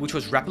 PvP, which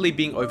was rapidly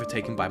being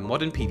overtaken by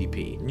modern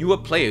PvP. Newer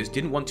players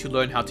didn't want to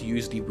learn how to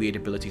use the weird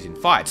abilities in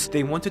fights,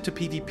 they wanted to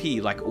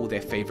PvP like all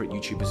their favorite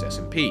YouTubers'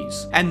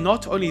 SMPs. And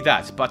not only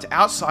that, but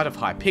outside of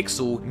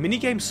Hypixel,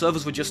 minigame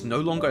servers were just no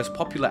longer as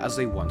popular as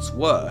they once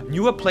were.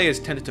 Newer players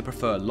tended to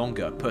prefer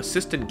longer,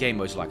 persistent game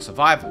modes like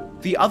Survival.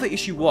 The other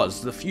issue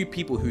was the few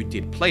people who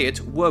did play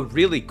it were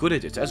really good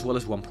at it, as well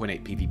as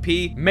 1.8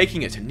 PvP,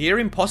 making it near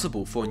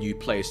impossible for new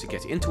players to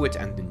get into it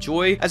and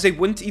enjoy, as they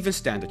wouldn't even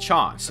stand a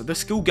chance. The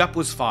skill gap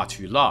was far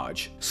too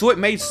large. So it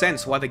made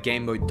sense why the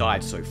game mode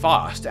died so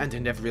fast, and it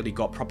never really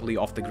got properly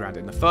off the ground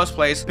in the first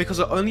place, because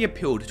it only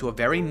appealed to a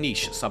very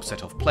niche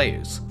subset of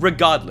players.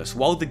 Regardless,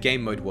 while the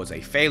game mode was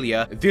a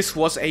failure, this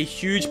was a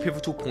huge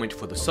pivotal point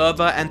for the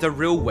server and a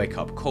real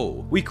wake-up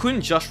call. We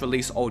couldn't just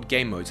release old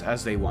game modes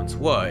as they once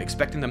were,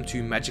 expecting them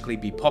to magically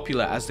be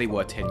popular as they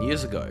were 10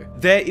 years ago.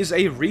 There is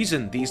a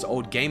reason these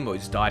old game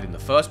modes died in the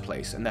first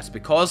place, and that's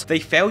because they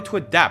failed to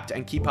adapt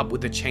and keep up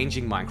with the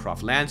changing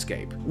Minecraft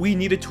landscape. We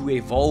needed to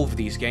evolve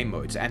these game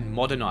modes and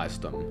modernize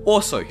them.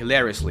 Also,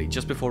 hilariously,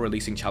 just before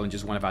releasing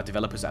Challenges, one of our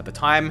developers at the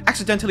time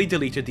accidentally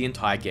deleted the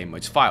entire game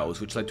mode's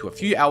files, which led to a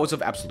few hours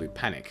of absolute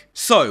panic.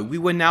 So, we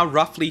were now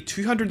roughly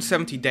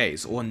 270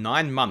 days or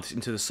 9 months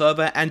into the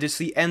server, and it's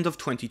the end of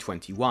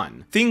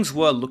 2021. Things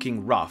were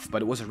looking rough,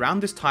 but it was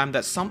around this time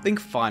that something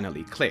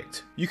finally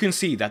clicked. You can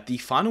see that the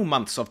final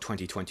months of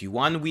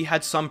 2021, we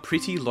had some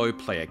pretty low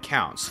player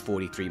counts,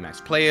 43 max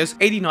players,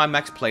 89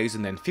 max plays,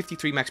 and then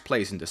 53 max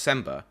plays in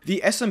December.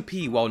 The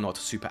SMP, while not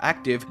super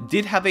active,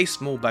 did have a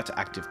small but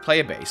active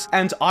player base,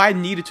 and I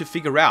needed to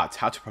figure out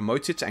how to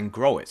promote it and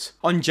grow it.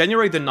 On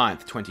January the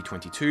 9th,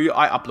 2022,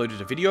 I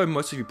uploaded a video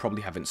most of you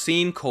probably haven't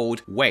seen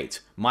called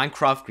Wait,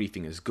 Minecraft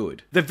Griefing is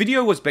Good. The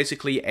video was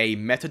basically a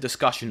meta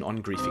discussion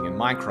on griefing in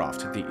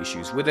Minecraft, the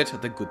issues with it,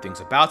 the good things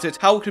about it,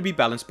 how it could be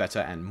balanced better,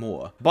 and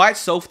more. By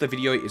itself, the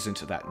video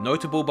isn't that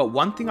notable, but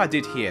one thing I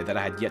did here that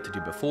I had yet to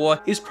do before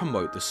is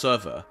promote the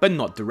server, but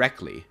not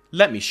directly.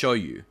 Let me show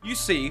you. You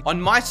see,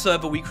 on my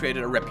server we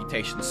created a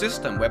reputation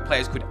system where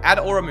players could add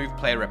or remove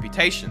player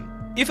reputation.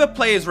 If a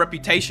player's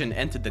reputation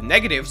entered the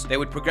negatives, they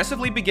would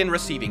progressively begin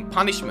receiving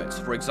punishments.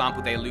 For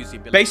example, they lose the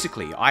ability.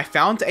 Basically, I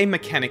found a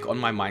mechanic on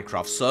my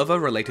Minecraft server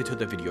related to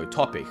the video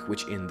topic,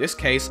 which in this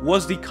case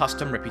was the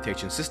custom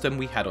reputation system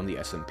we had on the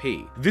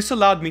SMP. This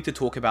allowed me to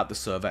talk about the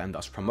server and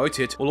thus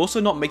promote it, while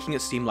also not making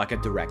it seem like a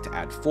direct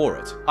ad for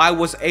it. I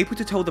was able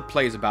to tell the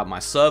players about my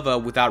server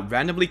without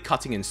randomly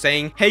cutting and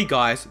saying, hey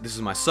guys, this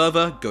is my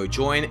server, go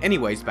join.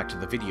 Anyways, back to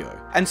the video.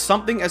 And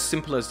something as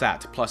simple as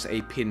that, plus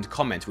a pinned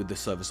comment with the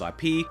server's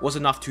IP,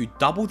 was enough to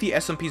double the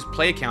SMP's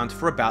play count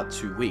for about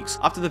 2 weeks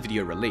after the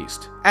video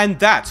released. And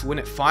that's when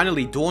it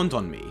finally dawned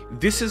on me.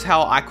 This is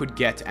how I could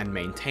get and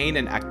maintain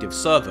an active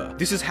server.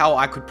 This is how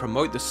I could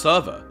promote the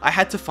server. I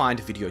had to find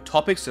video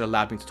topics that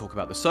allowed me to talk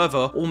about the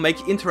server, or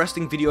make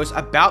interesting videos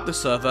about the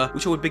server,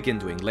 which I would begin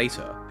doing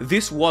later.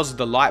 This was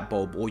the light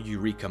bulb or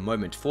eureka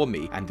moment for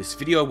me, and this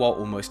video, while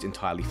almost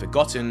entirely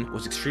forgotten,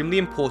 was extremely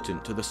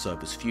important to the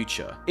server's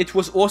future. It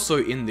was also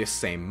in this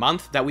same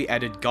month that we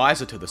added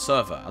Geyser to the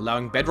server,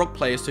 allowing Bedrock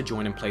players to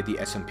join and play the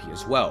SMP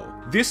as well.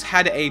 This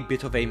had a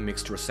bit of a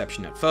mixed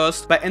reception at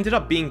first, but ended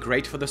up being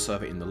great for the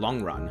server in the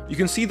long run. You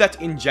can see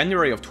that in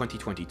January of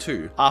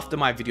 2022, after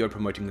my video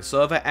promoting the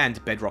server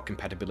and Bedrock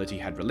compatibility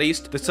had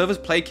released, the server's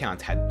play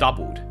count had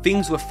doubled.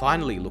 Things were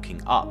finally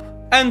looking up.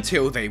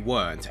 Until they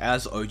weren't,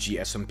 as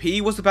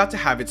og-smp was about to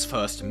have its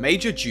first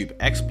major dupe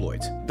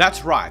exploit.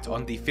 That's right,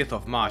 on the 5th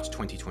of March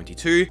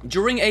 2022,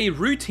 during a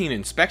routine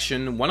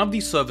inspection, one of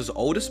the server's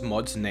oldest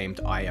mods named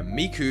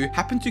og-smp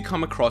happened to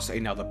come across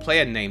another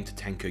player named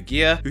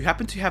Gear, who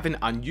happened to have an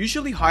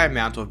unusually high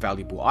amount of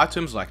valuable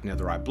items like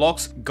netherite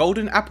blocks,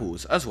 golden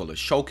apples, as well as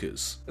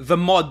shulkers. The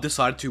mod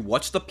decided to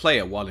watch the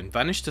player while in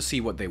Vanish to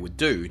see what they would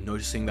do,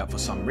 noticing that for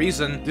some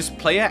reason, this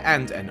player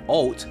and an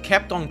alt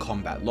kept on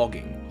combat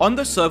logging. On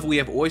the server, we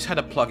have always had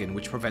a plugin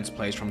which prevents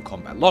players from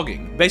combat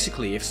logging.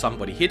 Basically, if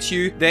somebody hits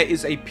you, there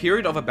is a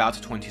period of about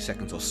 20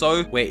 seconds or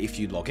so where if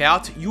you log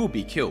out, you will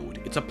be killed.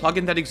 It's a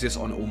plugin that exists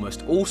on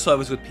almost all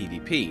servers with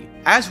PvP.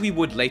 As we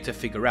would later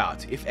figure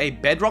out, if a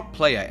Bedrock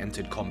player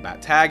entered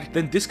combat tag,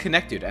 then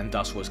disconnected and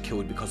thus was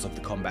killed because of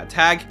the combat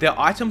tag, their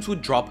items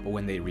would drop, but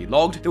when they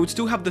relogged, they would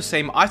still have the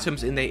same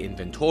items in their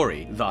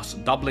inventory, thus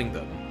doubling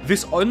them.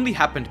 This only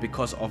happened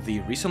because of the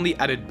recently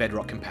added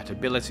Bedrock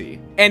compatibility.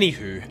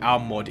 Anywho, our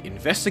mod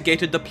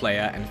investigated the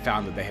player and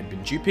found that they had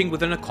been duping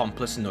with an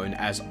accomplice known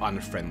as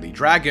Unfriendly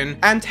Dragon,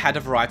 and had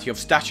a variety of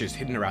stashes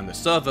hidden around the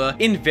server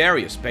in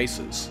various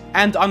bases.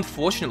 And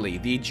unfortunately,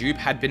 the dupe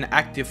had been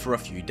active for a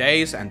few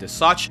days, and as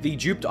such, the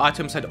duped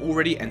items had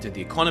already entered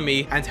the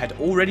economy and had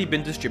already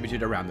been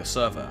distributed around the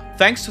server.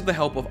 Thanks to the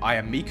help of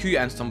og-smp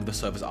and some of the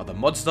server's other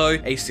mods though,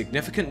 a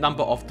significant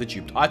number of the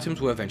duped items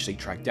were eventually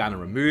tracked down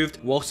and removed,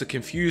 whilst the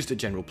confused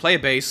general player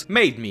base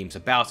made memes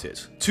about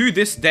it. To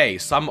this day,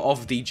 some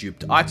of the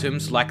duped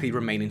items likely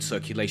remain in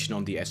circulation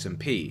on the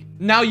SMP.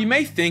 Now, you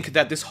may think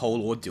that this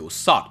whole ordeal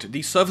sucked,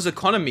 the server's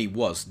economy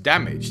was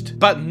damaged.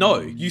 But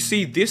no, you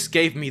see, this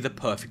gave me the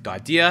perfect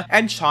idea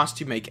and chance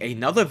to make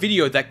another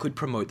video that could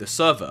promote the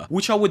server,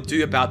 which I would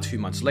do about 2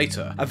 months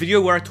later. A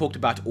video where I talked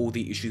about all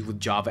the issues with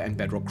Java and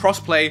Bedrock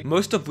crossplay,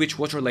 most of which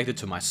was related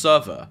to my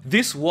server.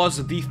 This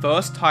was the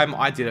first time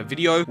I did a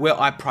video where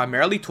I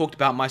primarily talked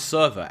about my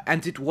server,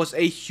 and it was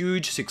a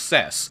huge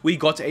success. We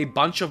got a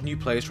bunch of new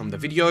players from the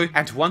video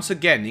and once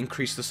again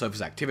increased the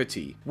server's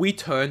activity. We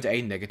turned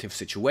a negative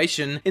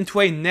situation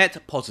into a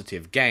net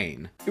positive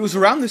gain. It was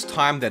around this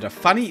time that a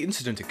funny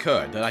incident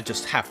occurred that I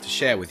just have to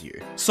share with you.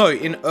 So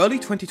in early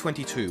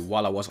 2022,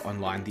 while I was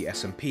online the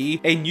SMP,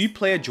 a new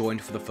player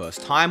joined for the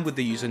first time with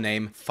the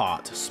username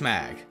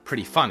FartSmag.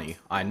 Pretty funny,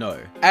 I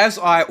know. As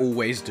I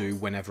always do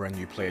whenever a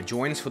new player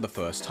joins for the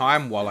first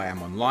time while I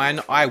am online,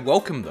 I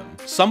welcome them.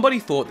 Somebody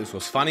thought this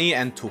was funny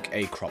and took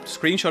a cropped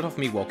screenshot of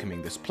me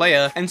welcoming this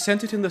player and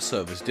sent it in the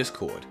server's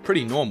Discord.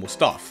 Pretty normal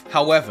stuff.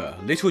 However,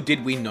 little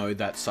did we know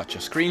that such a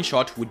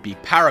screenshot would be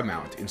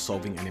paramount in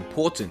solving an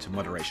important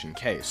moderation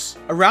case.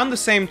 Around the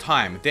same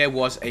time, there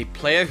was a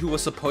player who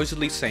was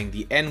supposedly saying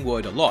the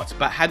N-word a lot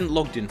but hadn't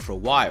logged in for a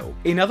while.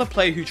 Another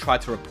player who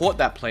tried to report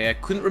that player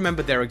couldn't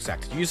remember their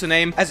exact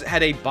username as it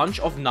had a bunch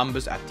of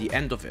numbers at the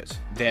end of it.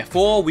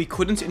 Therefore, we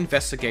couldn't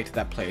investigate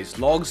that player's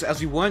logs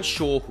as we weren't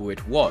sure who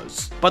it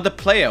was. But the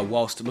player,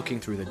 whilst looking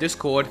through the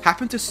Discord,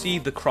 happened to see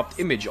the cropped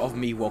image of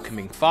me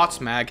welcoming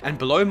FartSmag, and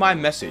below my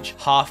message,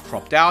 half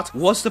cropped out,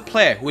 was the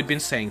player who had been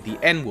saying the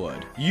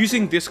N-word.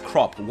 Using this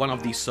crop, one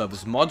of the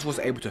server's mods was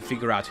able to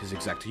figure out his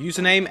exact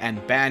username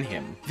and ban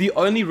him. The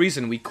only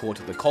reason we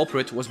caught the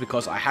culprit was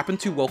because I happened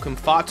to welcome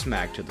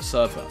FartSmag to the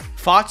server.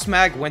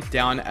 FartSmag went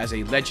down as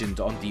a legend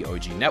on the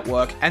OG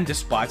network, and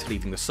despite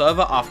leaving the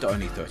server after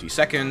only 30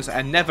 seconds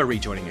and never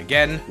rejoining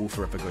again, will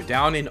forever go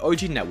down in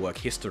OG network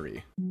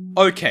history.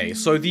 Okay,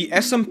 so the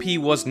SMP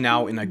was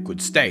now in a good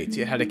state.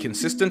 It had a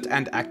consistent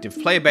and active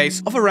player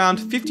base of around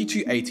 50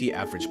 to 80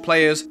 average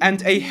players,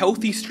 and a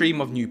healthy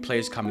stream of new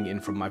players coming in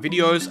from my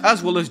videos,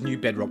 as well as new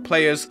Bedrock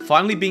players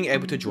finally being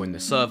able to join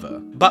the server.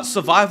 But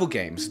survival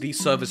games, the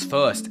server's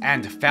first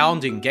and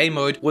founding game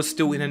mode, was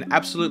still in an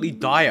absolutely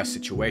dire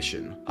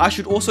situation. I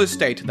should also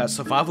state that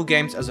survival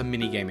games as a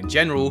minigame in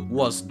general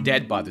was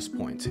dead by this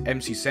point.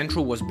 MC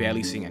Central was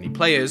barely seeing any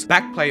players,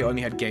 Backplay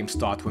only had games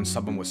start when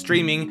someone was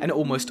streaming, and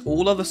almost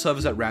all other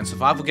servers that ran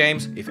survival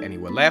games, if any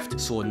were left,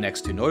 saw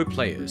next to no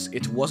players.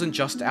 It wasn't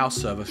just our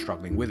server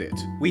struggling with it.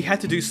 We had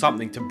to do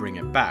something to bring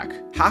it back.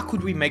 How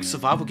could we make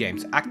survival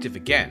games active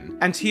again?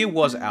 And here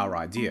was our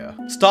idea.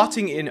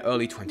 Starting in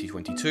early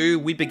 2022,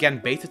 we began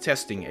beta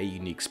testing a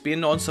unique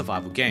spin on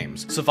survival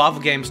games,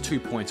 Survival Games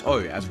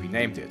 2.0 as we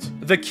named it.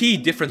 The key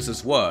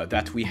differences were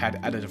that we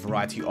had added a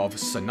variety of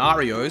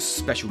scenarios,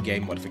 special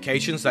game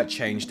modifications that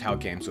changed how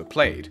games were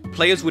played.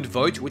 Players would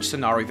vote which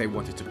scenario they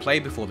wanted to play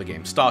before the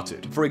game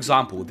started. For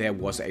example, there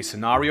was a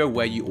scenario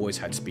where you always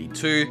had speed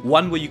 2,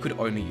 one where you could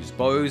only use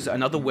bows,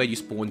 another where you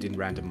spawned in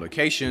random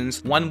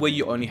locations, one where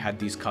you only had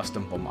these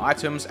custom bomb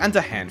items, and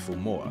a handful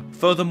more.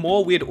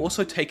 Furthermore, we had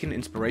also taken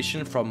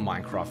inspiration from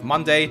Minecraft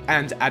Monday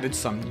and added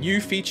some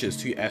new features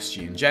to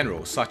SG in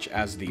general, such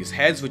as these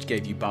heads which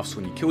gave you buffs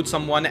when you killed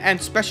someone,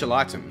 and special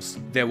items.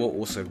 There were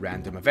also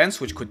random events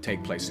which could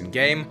take place in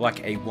game,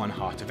 like a 1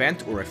 heart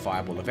event or a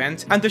fireball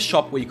event, and a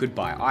shop where you could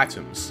buy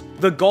items.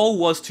 The goal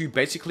was to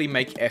basically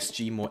make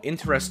SG more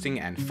interesting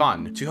and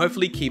fun, to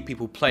hopefully keep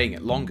people playing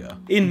it longer.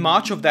 In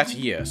March of that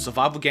year,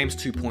 Survival Games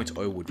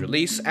 2.0 would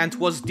release and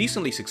was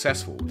decently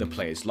successful. The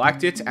players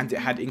liked it and it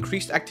had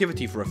increased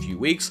activity for a few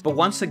weeks, but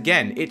once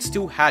again, it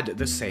still had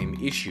the same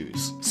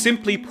issues.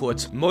 Simply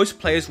put, most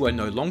players were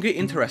no longer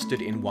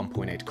interested in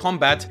 1.8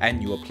 combat, and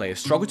newer players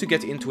struggled to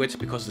get into it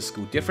because the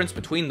skill difference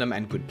between them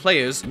and good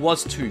players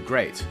was too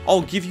great.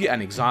 I'll give you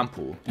an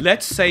example.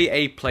 Let's say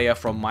a player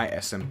from my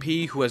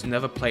SMP who has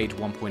never played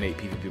 1.8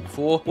 PvP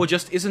before, or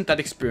just isn't that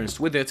experienced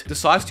with it,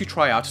 decides to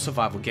try out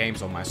survival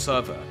games on my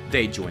server.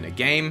 They join a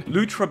game,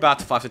 loot for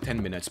about 5 to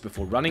 10 minutes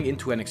before running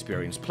into an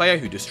experienced player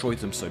who destroys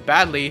them so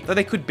badly that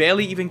they could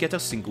barely even get a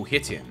single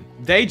hit in.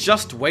 They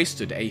just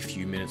wasted a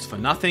few minutes for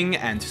nothing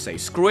and say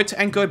screw it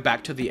and go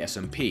back to the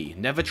SMP,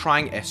 never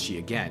trying SG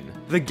again.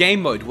 The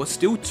game mode was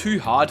still too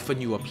hard for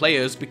newer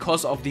players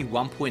because of the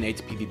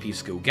 1.8 PvP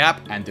skill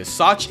gap, and as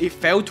such, it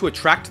failed to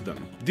attract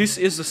them. This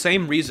is the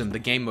same reason the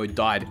game mode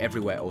died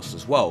everywhere else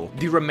as well.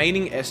 The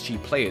remaining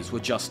SG players were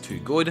just too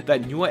good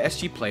that newer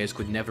SG players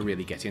could never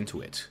really get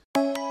into it.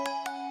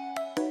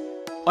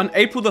 On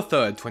April the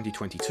 3rd,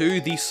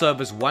 2022, the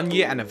server's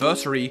 1-year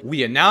anniversary,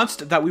 we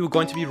announced that we were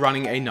going to be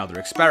running another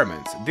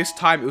experiment. This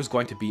time it was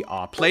going to be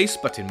our place,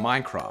 but in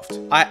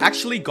Minecraft. I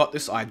actually got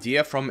this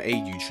idea from a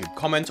YouTube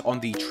comment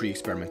on the tree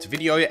experiment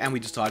video, and we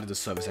decided the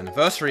server's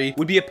anniversary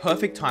would be a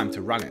perfect time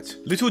to run it.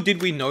 Little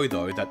did we know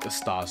though that the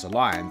stars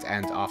aligned,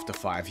 and after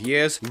 5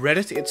 years,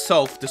 Reddit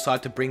itself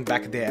decided to bring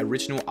back their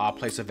original Our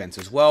Place events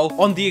as well,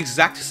 on the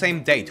exact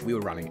same date we were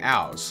running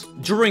ours.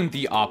 During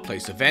the Our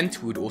Place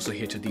event, we would also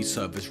hit the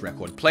server's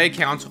record player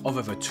count of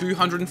over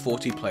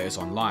 240 players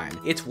online.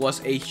 It was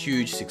a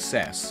huge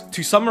success.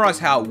 To summarize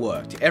how it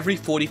worked, every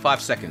 45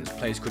 seconds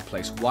players could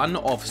place one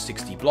of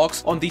 60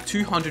 blocks on the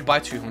 200 by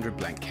 200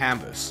 blank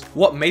canvas.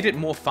 What made it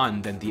more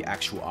fun than the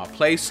actual Our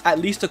Place, at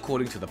least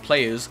according to the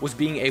players, was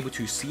being able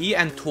to see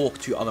and talk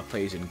to other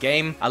players in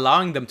game,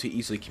 allowing them to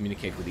easily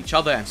communicate with each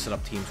other and set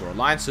up teams or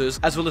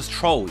alliances, as well as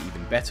troll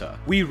even better.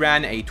 We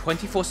ran a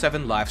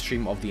 24/7 live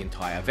stream of the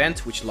entire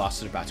event, which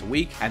lasted about a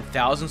week, and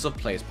thousands of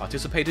players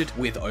participated,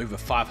 with over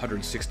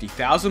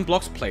 560,000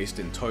 blocks placed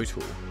in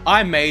total.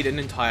 I made an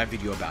entire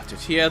video about it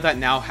here that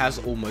now has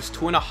almost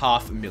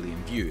 2.5 million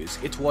views.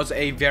 It was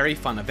a very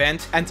fun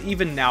event, and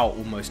even now,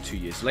 almost 2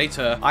 years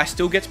later, I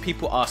still get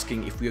people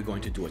asking if we are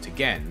going to do it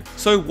again.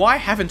 So why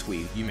haven't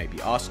we, you may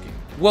be asking?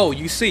 Well,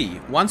 you see,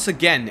 once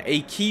again,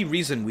 a key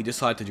reason we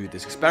decided to do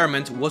this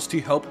experiment was to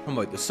help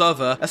promote the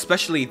server,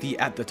 especially the,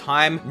 at the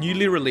time,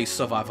 newly released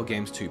Survival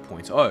Games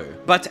 2.0.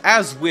 But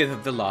as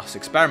with the last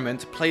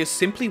experiment, players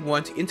simply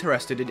weren't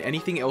interested in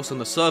anything else on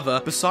the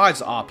server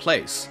besides Our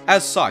Place.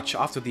 As such,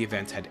 after the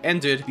event had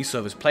ended, the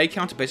server's play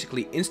count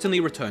basically instantly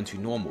returned to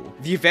normal.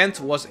 The event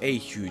was a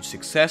huge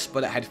success,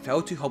 but it had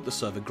failed to help the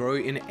server grow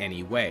in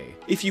any way.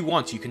 If you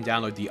want, you can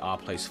download the Our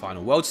Place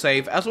final world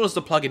save, as well as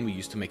the plugin we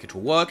used to make it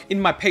all work, in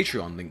my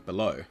Patreon link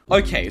below.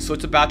 Okay, so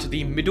it's about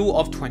the middle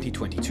of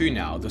 2022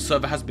 now. The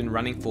server has been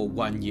running for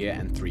 1 year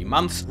and 3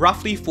 months,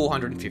 roughly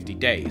 450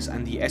 days,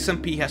 and the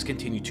SMP has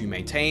continued to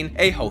maintain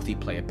a healthy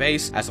player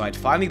base, as I had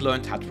finally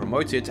learned how to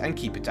promote it and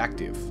keep it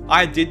active.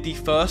 I did the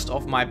first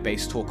of my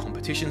base tour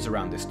competitions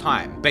around this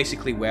time,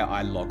 basically where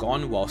I log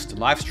on whilst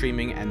live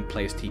streaming and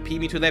players TP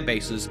me to their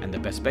bases and the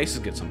best bases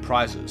get some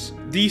prizes.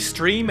 The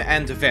stream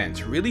and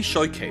event really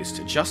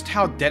showcased just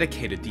how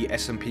dedicated the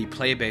SMP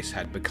player base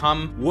had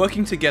become,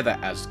 working together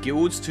as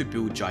guilds to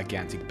build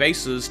gigantic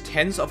bases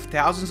tens of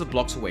thousands of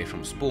blocks away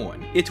from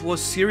spawn. It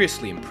was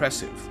seriously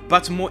impressive.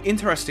 But more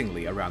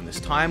interestingly around this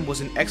time was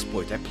an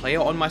exploit a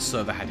player on my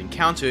server had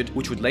encountered,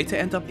 which would later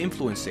end up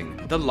influencing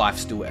the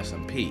lifesteal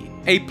SMP.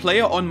 A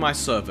player on my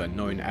server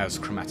known as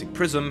Chromatic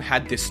Prism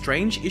had this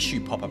strange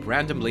issue pop up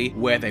randomly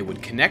where they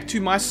would connect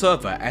to my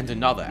server and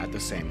another at the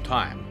same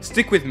time.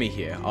 Stick with me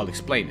here, I'll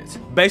explain it.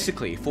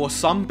 Basically, for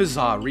some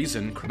bizarre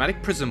reason,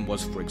 Chromatic Prism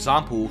was, for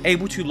example,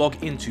 able to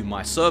log into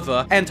my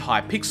server and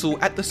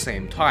Hypixel at the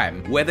same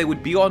time, where they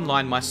would be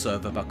online my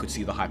server but could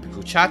see the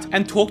Hypixel chat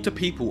and talk to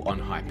people on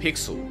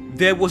Hypixel.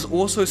 There was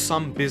also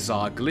some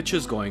bizarre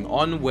glitches going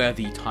on where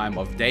the time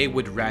of day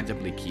would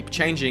randomly keep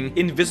changing,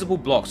 invisible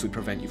blocks would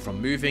prevent you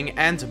from moving,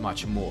 and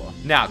much more.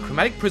 Now,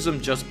 Chromatic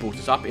Prism just brought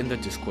it up in the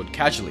Discord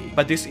casually,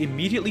 but this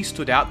immediately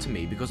stood out to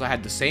me because I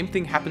had the same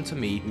thing happen to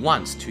me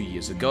once 2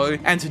 years ago,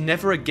 and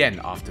never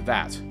again after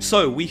that.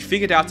 So we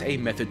figured out a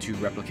method to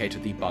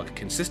replicate the bug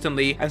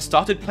consistently and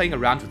started playing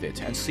around with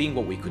it and seeing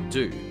what we could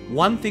do.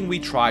 One thing we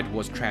tried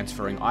was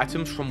transferring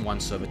items from one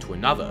server to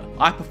another.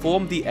 I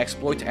performed the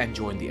exploit and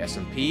joined the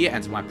SMP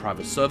and my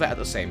private server at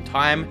the same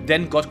time,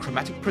 then got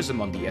Chromatic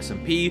Prism on the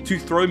SMP to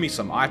throw me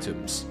some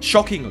items.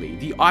 Shockingly,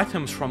 the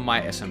items from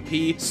my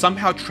SMP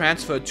somehow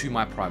transferred to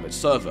my private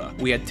server.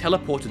 We had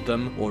teleported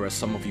them, or as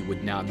some of you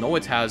would now know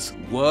it as,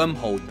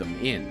 wormholed them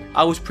in.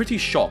 I was pretty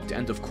shocked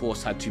and of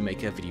course had to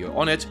make a video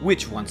on it,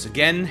 which once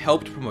again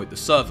helped promote the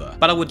server,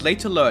 but I would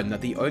later learn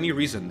that the only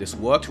reason this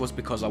worked was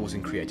because I was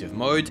in creative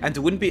mode and it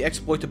wouldn't be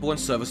exploitable in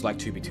servers like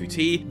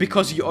 2b2t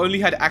because you only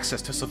had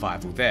access to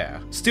survival there.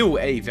 Still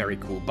a very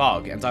cool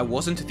bug, and I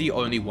wasn't the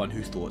only one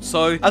who thought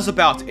so, as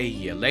about a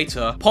year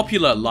later,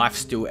 popular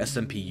lifesteal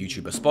SMP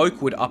YouTuber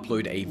Spoke would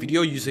upload a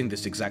video using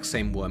this exact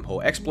same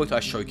wormhole exploit I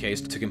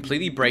showcased to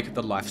completely break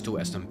the lifesteal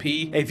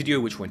SMP, a video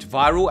which went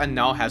viral and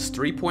now has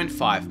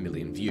 3.5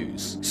 million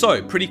views.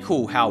 So pretty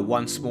cool how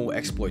one small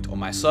exploit on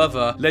my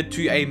server led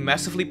to a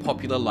massively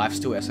popular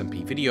lifesteal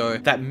SMP video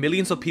that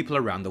millions of people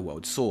around the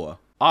world saw.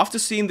 After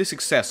seeing the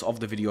success of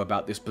the video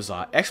about this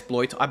bizarre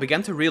exploit, I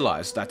began to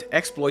realize that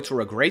exploits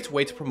were a great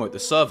way to promote the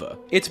server.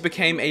 It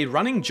became a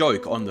running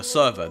joke on the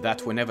server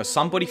that whenever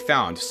somebody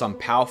found some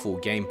powerful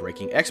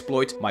game-breaking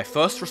exploit, my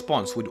first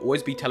response would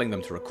always be telling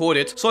them to record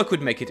it so I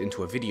could make it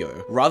into a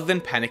video, rather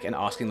than panic and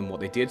asking them what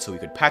they did so we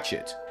could patch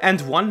it.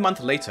 And 1 month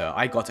later,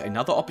 I got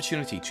another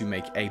opportunity to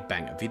make a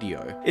banger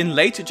video. In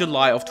late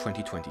July of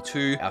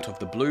 2022, out of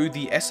the blue,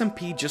 the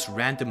SMP just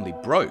randomly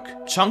broke.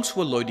 Chunks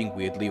were loading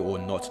weirdly or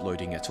not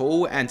loading at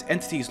all, and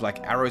entities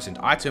like arrows and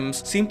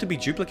items seemed to be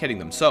duplicating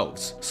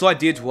themselves. So I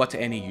did what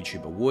any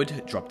YouTuber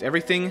would, dropped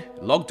everything,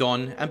 logged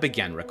on, and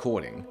began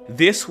recording.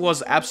 This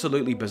was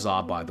absolutely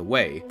bizarre, by the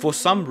way. For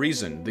some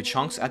reason, the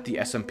chunks at the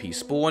SMP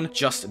spawn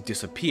just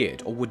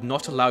disappeared or would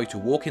not allow you to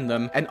walk in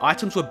them, and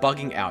items were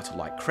bugging out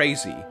like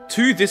crazy.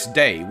 To this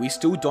day, we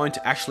still don't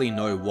actually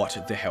know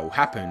what the hell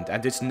happened,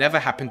 and it's never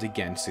happened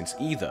again since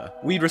either.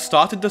 We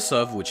restarted the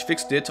server which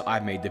fixed it,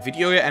 I made the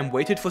video and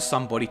waited for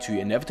somebody to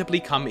inevitably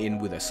come in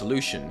with a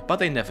solution,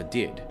 but they never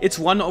did. It's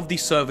one of the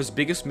server's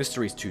biggest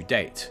mysteries to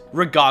date.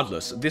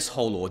 Regardless, this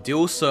whole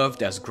ordeal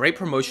served as great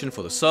promotion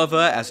for the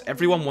server as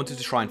everyone wanted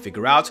to try and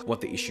figure out what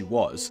the issue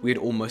was. We had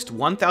almost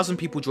 1,000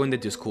 people join the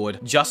Discord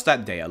just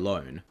that day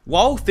alone.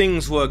 While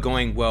things were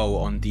going well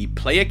on the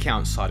player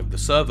count side of the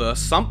server,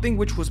 something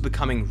which was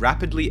becoming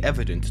rapidly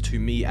evident to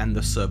me and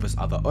the server's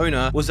other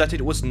owner was that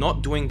it was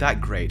not doing that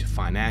great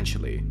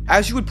financially.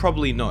 As you would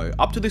probably know,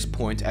 up to this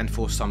point and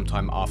for some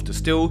time after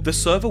still, the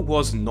server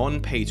was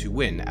non-pay to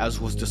win,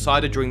 as was decided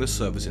during the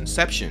server's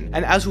inception,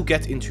 and as we'll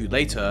get into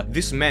later,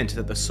 this meant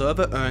that the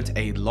server earned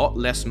a lot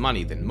less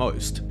money than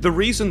most. The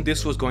reason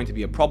this was going to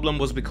be a problem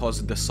was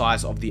because the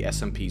size of the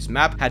SMP's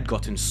map had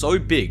gotten so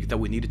big that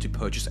we needed to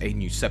purchase a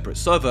new separate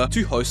server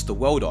to host the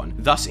world on,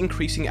 thus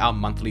increasing our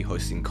monthly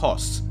hosting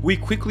costs. We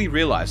quickly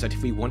realized that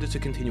if we wanted to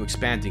continue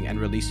expanding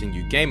and releasing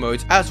new game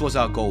modes, as was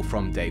our goal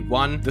from day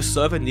one, the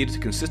server needed to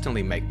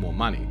consistently make more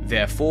money.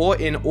 Therefore,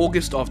 in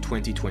August of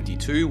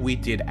 2022, we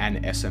did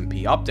an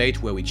SMP update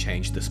where we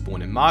changed the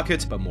spawn and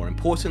market, but more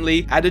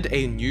importantly, added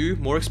a new,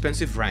 more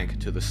expensive rank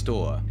to the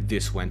store.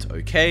 This went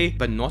okay,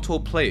 but not all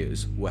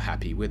players were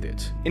happy with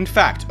it. In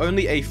fact,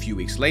 only a few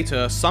weeks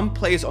later, some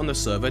players on the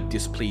server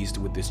displeased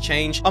with this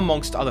change,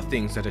 amongst other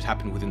things that had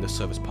happened within the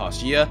server's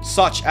past year,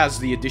 such as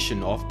the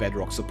addition of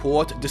Bedrock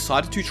support,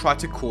 decided to try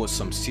to cause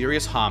some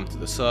serious harm to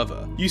the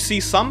server. You see,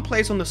 some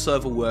players on the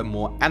server were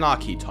more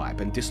anarchy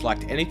type and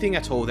disliked anything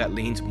at all that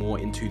leaned more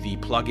into the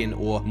plugin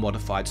or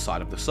modified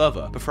side of the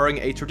server, preferring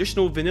a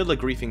traditional vanilla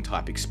griefing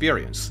type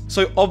experience. influence.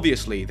 So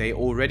obviously they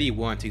already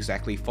weren't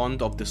exactly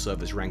fond of the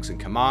server's ranks and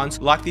commands,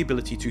 like the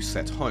ability to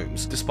set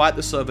homes, despite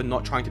the server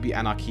not trying to be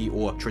anarchy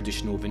or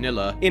traditional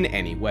vanilla in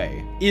any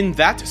way. In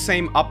that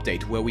same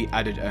update where we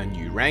added a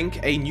new rank,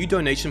 a new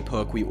donation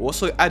perk we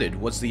also added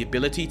was the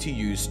ability to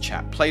use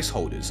chat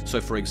placeholders.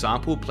 So for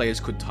example, players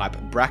could type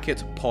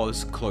bracket,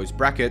 pause, close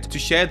bracket to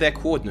share their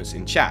coordinates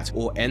in chat,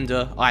 or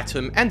ender,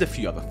 item, and a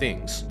few other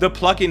things. The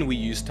plugin we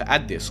used to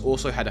add this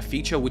also had a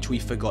feature which we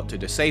forgot to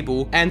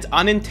disable and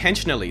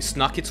unintentionally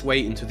snuck its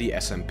way into the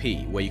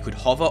SMP, where you could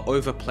hover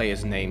over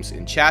players' names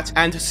in chat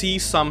and see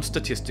some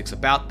statistics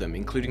about them,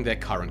 including their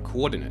current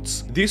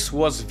coordinates. This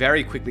was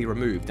very quickly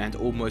removed and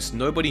almost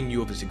nobody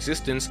knew of its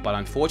existence, but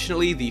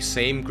unfortunately the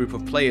same group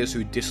of players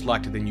who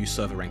disliked the new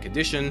server rank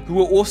addition, who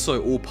were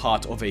also all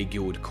part of a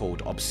guild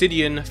called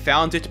Obsidian,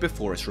 found it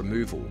before its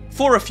removal.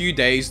 For a few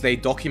days they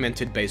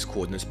documented base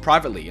coordinates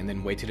privately and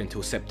then waited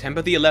until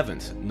September the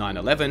 11th,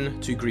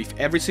 9/11, to grief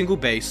every single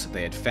base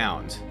they had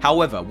found.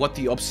 However, what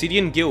the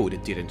Obsidian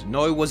guild didn't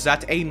know was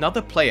that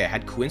another player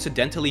had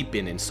coincidentally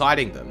been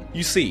inciting them.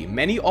 You see,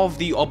 many of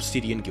the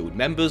Obsidian guild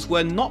members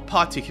were not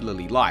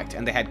particularly liked,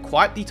 and they had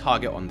quite the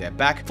target on their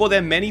back for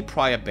their many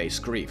prior base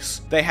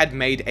griefs. They had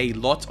made a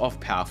lot of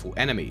powerful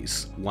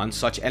enemies. One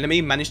such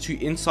enemy managed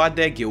to inside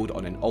their guild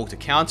on an alt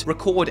account,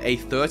 record a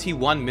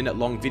 31-minute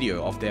long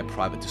video of their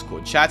private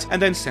Discord chat,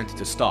 and then sent it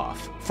to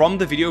staff. From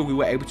the video we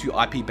were able to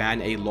IP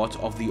ban a lot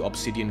of the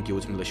Obsidian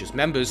guild's malicious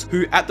members,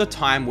 who at the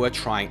time were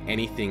trying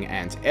anything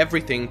and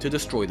everything to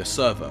destroy the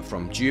server,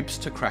 from dupes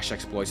to crash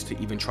exploits to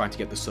even trying to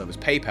get the server's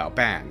PayPal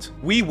banned.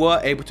 We were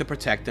able to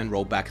protect and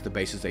roll back the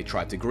bases they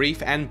tried to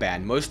grief and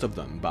ban most of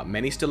them, but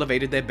many still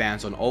evaded their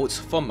bans on alts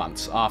for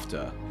months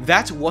after.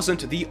 That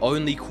wasn't the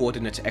only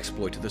coordinate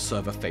exploit the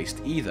server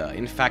faced either.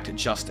 In fact,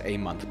 just a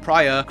month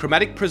prior,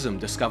 Chromatic Prism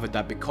discovered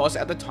that because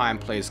at the time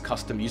players'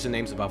 custom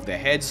usernames above their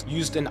heads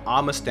used an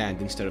armor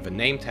stand instead of a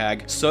name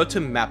tag,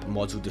 certain map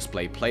mods would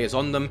display players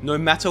on them no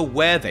matter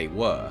where they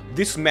were.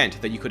 This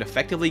meant that you could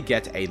effectively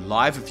get a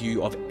live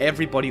view of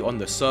everybody on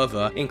the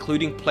server,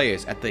 including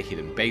players at their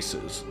hidden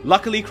bases.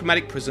 Luckily,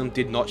 Chromatic Prism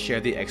did not share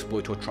the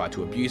exploit or try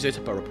to abuse it,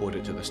 but reported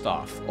it to the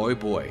staff. Oh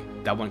boy,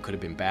 that one could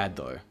have been bad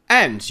though.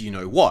 And you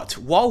know what,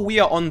 while we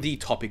are on the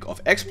topic of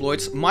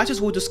exploits, might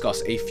as well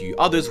discuss a few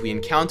others we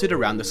encountered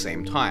around the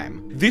same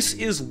time. This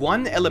is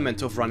one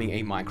element of running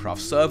a Minecraft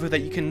server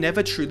that you can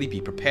never truly be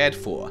prepared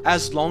for.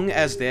 As long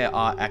as there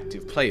are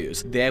active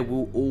players, there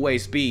will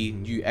always be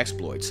new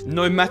exploits.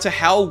 No matter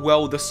how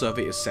well the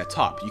server is set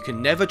up, you can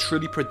never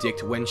truly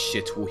predict when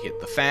shit will hit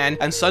the fan,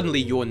 and suddenly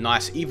your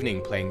nice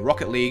evening playing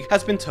Rocket League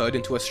has been turned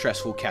into a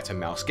stressful cat and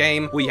mouse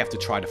game where you have to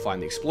try to find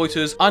the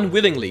exploiters,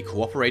 unwillingly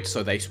cooperate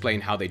so they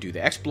explain how they do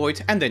the exploit,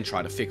 and then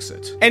try to fix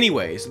it.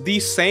 Anyways, the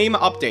same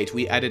update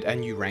we added a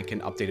new rank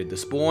and updated the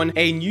spawn.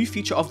 A new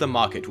feature of the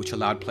market which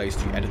allowed players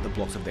to edit the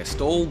blocks of their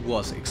stall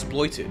was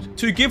exploited.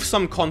 To give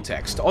some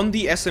context, on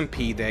the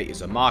SMP there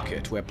is a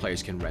market where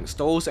players can rent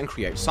stalls and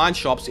create sign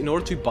shops in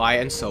order to buy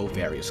and sell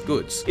various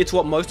goods. It's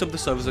what most of the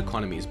server's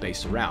economy is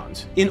based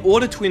around. In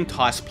order to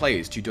entice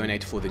players to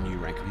donate for the new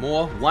rank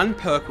more, one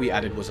perk we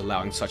added was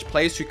allowing such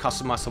players to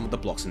customize some of the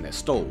blocks in their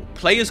stall.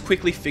 Players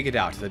quickly figured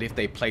out that if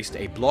they placed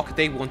a block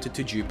they wanted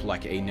to dupe,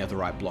 like a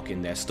netherite block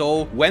in their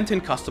stall, went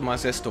and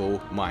customized their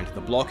stall, mined the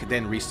block,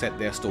 then reset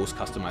their stall's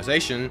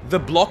customization, the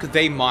block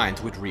they mined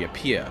would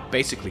reappear,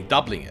 basically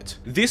doubling it.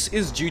 This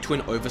is due to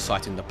an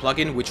oversight in the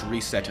plugin which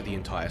reset the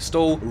entire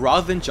stall,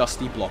 rather than just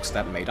the blocks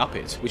that made up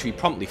it, which we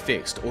promptly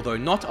fixed, although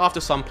not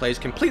after some players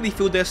completely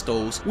filled their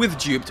stalls with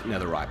duped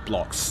netherite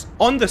blocks.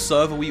 On the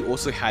server we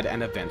also had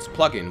an events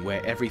plugin,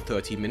 where every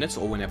 30 minutes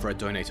or whenever a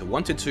donator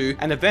wanted to,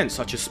 an event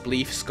such as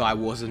Spleef,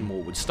 Skywars and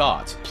more would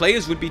start.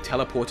 Players would be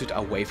teleported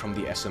away from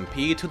the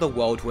SMP to the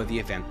world where the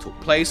event took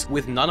place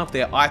with none of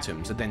their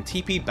items, and then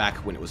TP back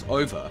when it was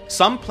over.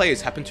 Some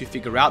players happened to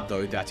figure out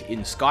though that in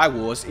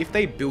Skywars, if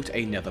they built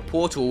a nether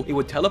portal, it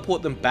would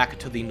teleport them back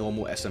to the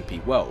normal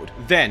SMP world.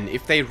 Then,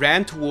 if they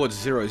ran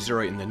towards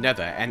 0-0 in the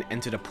nether and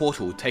entered a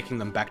portal taking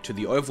them back to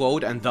the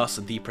overworld and thus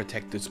the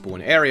protected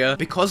spawn area,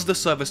 because the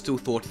server still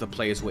thought the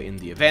players were in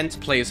the event,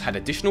 players had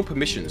additional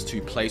permissions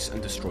to place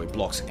and destroy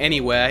blocks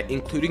anywhere,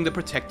 including the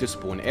protected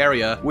spawn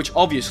area, which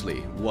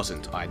obviously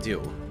wasn't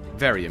ideal.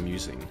 Very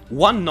amusing.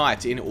 One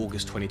night in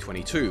August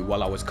 2022,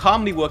 while I was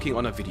calmly working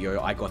on a video,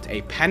 I got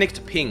a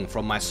panicked ping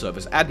from my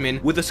server's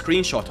admin with a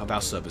screenshot of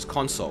our server's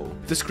console.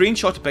 The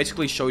screenshot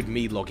basically showed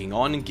me logging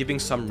on, giving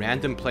some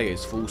random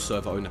players full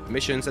server owner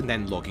permissions, and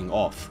then logging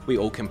off. We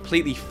all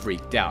completely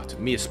freaked out,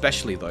 me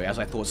especially though, as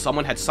I thought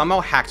someone had somehow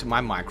hacked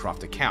my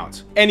Minecraft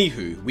account.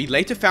 Anywho, we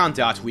later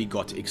found out we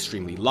got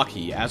extremely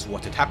lucky, as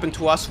what had happened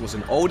to us was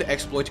an old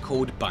exploit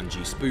called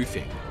Bungie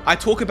spoofing. I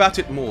talk about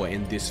it more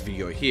in this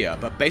video here,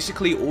 but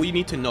basically all you you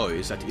need to know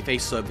is that if a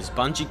server's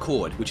bungee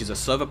cord, which is a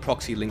server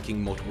proxy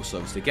linking multiple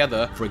servers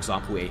together, for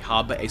example a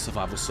hub, a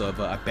survival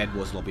server, a bed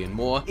wars lobby and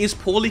more, is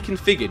poorly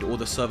configured or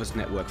the server's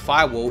network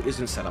firewall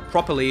isn't set up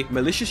properly,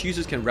 malicious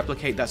users can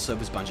replicate that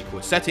server's bungee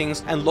cord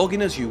settings and log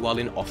in as you while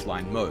in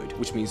offline mode,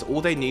 which means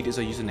all they need is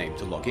a username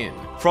to log in.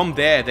 From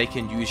there, they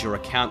can use your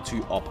account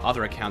to op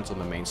other accounts on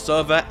the main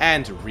server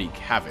and wreak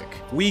havoc.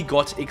 We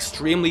got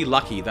extremely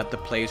lucky that the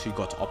players who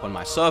got op on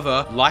my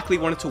server likely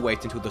wanted to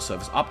wait until the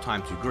server's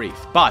uptime to grief,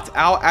 but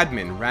our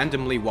admin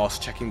randomly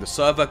whilst checking the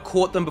server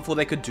caught them before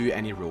they could do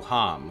any real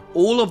harm.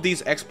 All of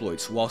these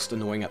exploits, whilst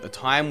annoying at the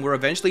time, were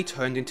eventually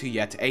turned into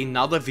yet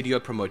another video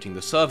promoting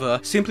the server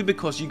simply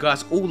because you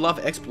guys all love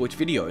exploit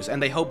videos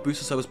and they help boost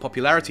the server's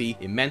popularity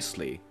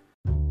immensely.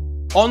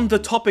 On the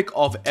topic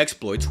of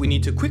exploits, we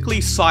need to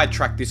quickly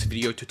sidetrack this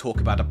video to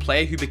talk about a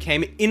player who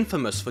became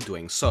infamous for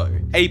doing so.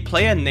 A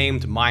player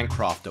named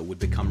Minecrafter would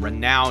become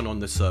renowned on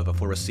the server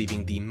for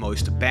receiving the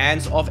most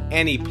bans of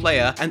any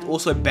player and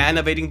also ban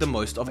evading the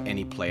most of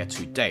any player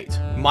to date.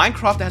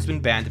 Minecrafter has been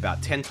banned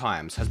about 10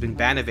 times, has been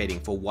ban evading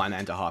for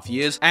 1.5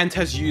 years, and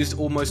has used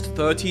almost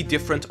 30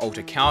 different alt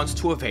accounts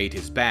to evade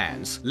his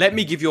bans. Let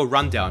me give you a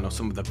rundown of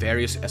some of the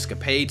various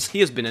escapades he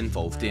has been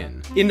involved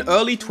in. In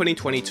early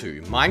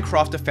 2022,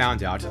 Minecrafter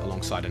found out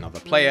alongside another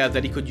player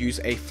that he could use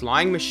a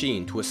flying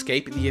machine to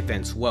escape the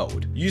event's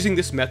world. Using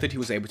this method, he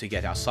was able to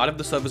get outside of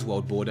the server's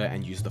world border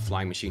and use the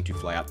flying machine to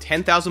fly out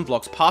 10,000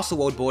 blocks past the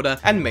world border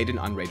and made an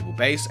unraidable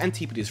base and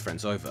TP'd his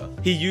friends over.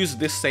 He used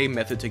this same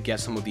method to get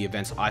some of the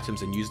event's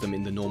items and use them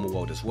in the normal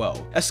world as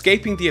well.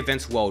 Escaping the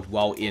event's world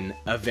while in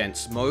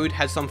events mode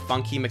had some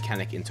funky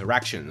mechanic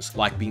interactions,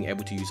 like being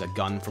able to use a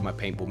gun from a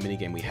paintball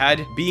minigame we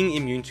had, being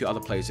immune to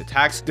other players'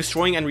 attacks,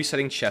 destroying and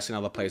resetting chests in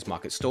other players'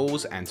 market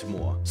stalls, and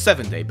more.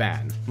 7-day ban.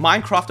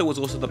 Minecrafter was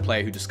also the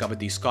player who discovered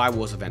the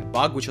Skywars event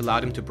bug, which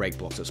allowed him to break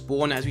blocks at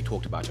spawn, as we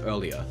talked about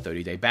earlier.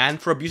 30-day ban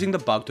for abusing the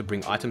bug to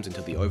bring items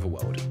into the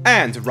overworld.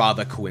 And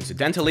rather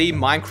coincidentally,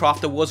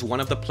 Minecrafter was one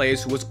of the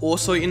players who was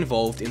also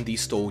involved in the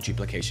stall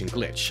duplication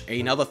glitch,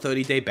 another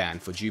 30-day ban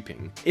for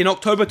duping. In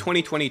October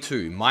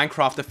 2022,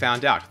 Minecrafter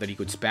found out that he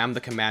could spam the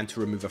command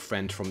to remove a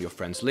friend from your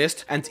friends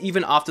list, and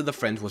even after the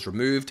friend was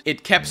removed,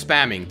 it kept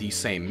spamming the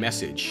same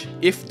message.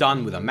 If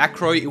done with a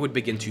macro, it would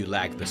begin to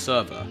lag the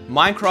server.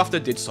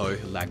 Minecrafter did so,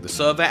 lagged the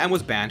server, and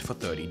was banned for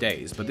 30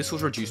 days, but this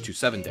was reduced to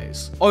 7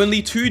 days. Only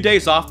 2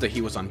 days after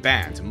he was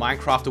unbanned,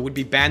 Minecrafter would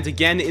be banned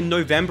again in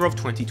November of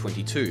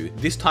 2022,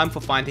 this time for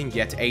finding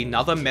yet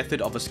another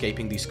method of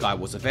escaping the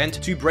Skywars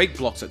event to break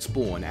blocks at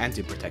spawn and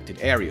in protected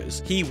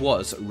areas. He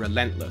was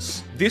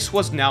relentless. This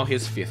was now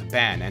his 5th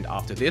ban, and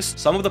after this,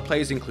 some of the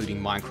players, including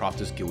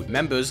Minecrafter's guild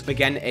members,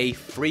 began a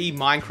Free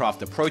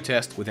Minecrafter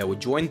protest where they would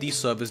join the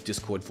server's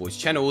Discord voice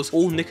channels,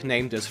 all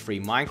nicknamed as Free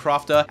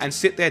Minecrafter, and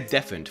sit there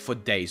deafened for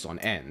days on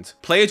end.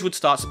 Players would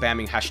start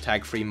spamming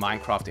hashtag Free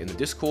Minecrafter in the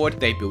Discord,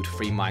 they built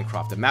Free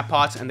Minecrafter map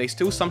art, and they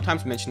still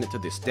sometimes mention it to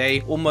this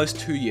day, almost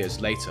 2 years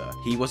later.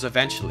 He was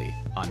eventually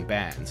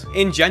unbanned.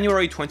 In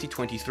January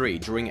 2023,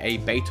 during a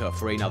beta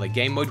for another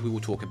game mode we will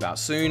talk about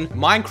soon,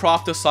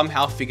 Minecrafter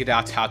somehow figured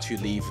out how to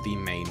leave the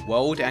main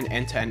world and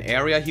enter an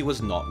area he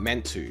was not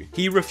meant to.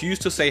 He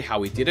refused to say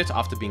how he did it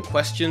after being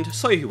questioned,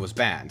 so he was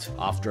banned.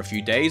 After a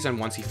few days, and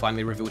once he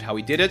finally revealed how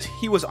he did it,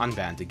 he was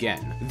unbanned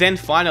again. Then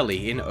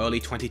finally, in early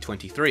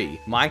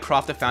 2023,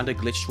 Minecrafter found a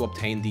glitch to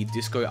obtain the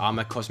Disco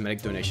Armor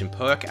cosmetic donation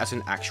perk as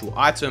an actual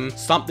item,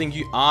 something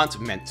you aren't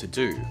meant to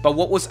do. But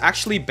what was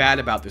actually bad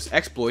about this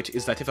exploit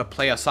is that if a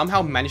player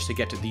somehow managed to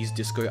get to these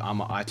Disco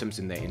Armor items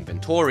in their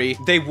inventory,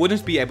 they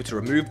wouldn't be able to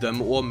remove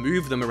them or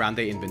move them around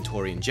their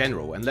inventory in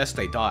general, unless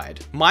they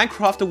died.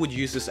 Minecrafter would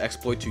use this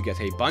exploit to get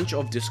a bunch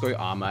of Disco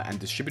Armor and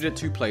distribute it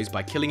to players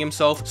by killing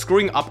himself,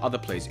 screwing up other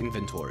players'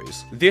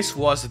 inventories. This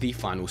was the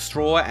final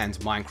straw, and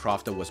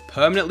Minecrafter was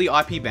permanently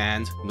IP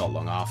banned not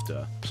long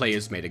after.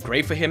 Players made a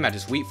grave for him at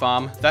his wheat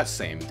farm that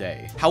same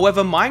day.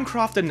 However,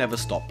 Minecrafter never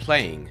stopped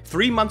playing.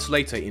 3 months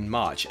later in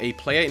March, a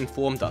player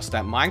informed us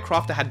that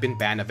Minecrafter had been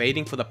ban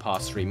evading for the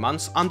past 3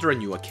 months under a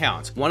new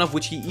account, one of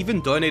which he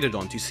even donated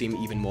on to seem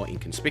even more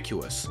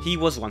inconspicuous. He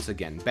was once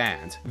again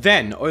banned.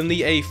 Then,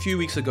 only a few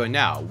weeks ago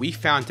now, we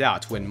found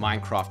out when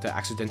Minecrafter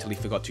accidentally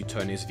forgot to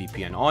turn his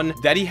VPN on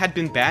that he had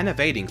been ban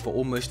evading for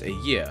almost a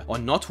year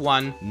on not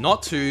 1,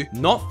 not 2,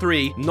 not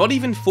 3, not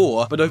even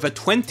 4, but over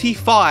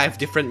 25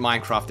 different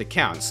Minecraft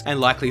accounts, and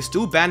likely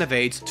still ban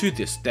evades to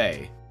this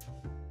day.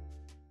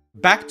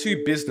 Back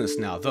to business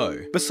now though.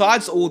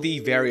 Besides all the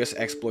various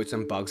exploits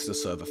and bugs the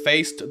server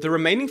faced, the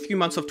remaining few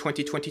months of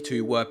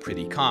 2022 were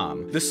pretty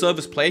calm. The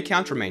server's player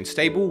count remained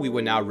stable, we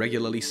were now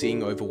regularly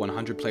seeing over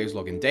 100 players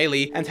log in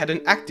daily, and had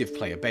an active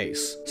player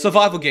base.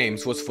 Survival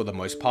games was for the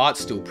most part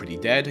still pretty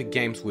dead,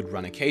 games would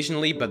run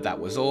occasionally, but that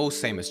was all,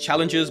 same as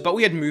challenges, but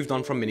we had moved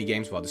on from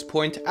minigames by this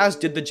point, as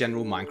did the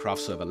general Minecraft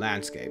server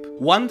landscape.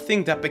 One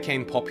thing that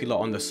became popular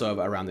on the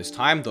server around this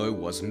time though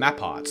was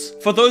map arts.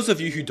 For those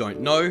of you who don't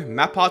know,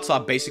 map arts are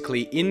basically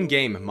basically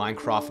in-game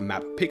Minecraft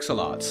map pixel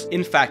arts.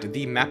 In fact,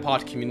 the map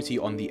art community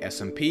on the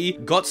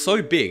SMP got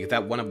so big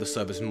that one of the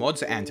server's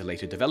mods and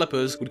later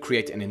developers would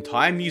create an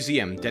entire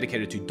museum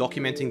dedicated to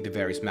documenting the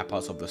various map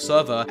arts of the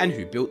server and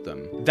who built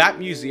them. That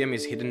museum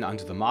is hidden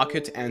under the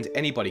market and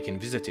anybody can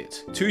visit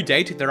it. To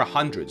date, there are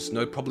hundreds,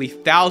 no probably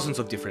thousands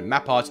of different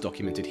map arts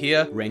documented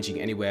here,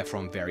 ranging anywhere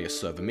from various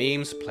server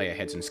memes, player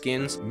heads and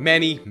skins,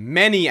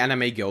 many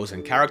anime girls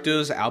and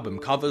characters, album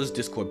covers,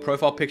 Discord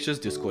profile pictures,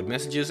 Discord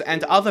messages,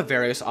 and other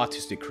various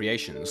artistic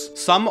creations.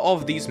 Some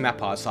of these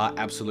map arts are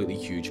absolutely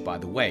huge, by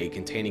the way,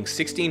 containing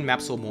 16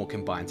 maps or more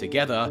combined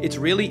together. It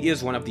really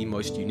is one of the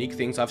most unique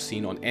things I've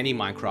seen on any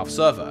Minecraft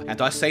server,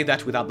 and I say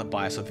that without the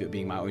bias of it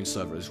being my own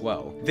server as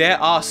well. There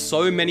are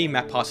so many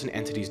map arts and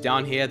entities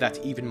down here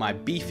that even my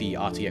beefy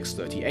RTX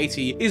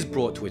 3080 is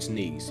brought to its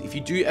knees. If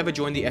you do ever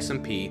join the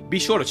SMP, be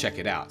sure to check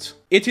it out.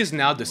 It is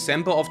now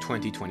December of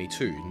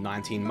 2022,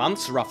 19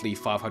 months, roughly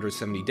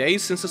 570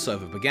 days since the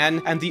server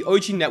began, and the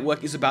OG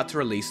network is about to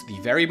release the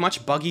very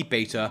much buggy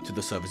beta to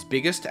the server's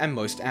biggest and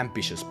most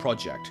ambitious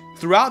project.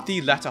 Throughout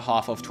the latter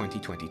half of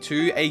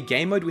 2022, a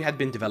game mode we had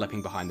been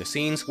developing behind the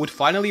scenes would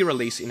finally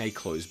release in a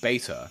closed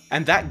beta,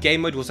 and that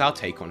game mode was our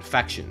take on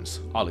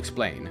Factions. I'll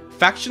explain.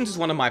 Factions is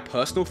one of my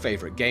personal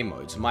favorite game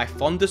modes. My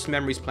fondest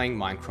memories playing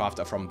Minecraft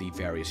are from the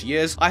various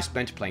years I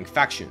spent playing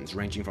Factions,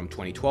 ranging from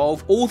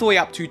 2012 all the way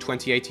up to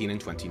 2018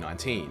 and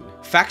 2019.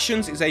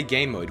 Factions is a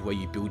game mode where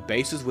you build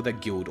bases with a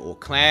guild or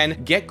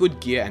clan, get good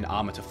gear and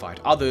armor to fight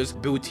others,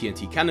 build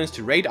TNT cannons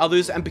to raid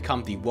others, and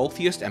become the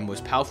wealthiest and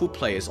most powerful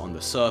players on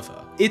the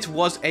server. It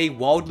was a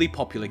wildly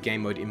popular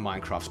game mode in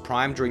Minecraft's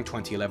prime during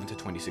 2011 to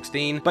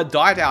 2016, but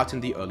died out in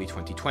the early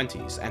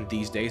 2020s, and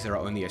these days there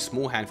are only a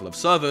small handful of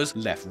servers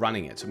left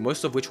running it,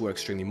 most of which were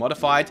extremely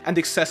modified and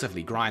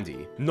excessively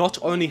grindy. Not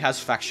only has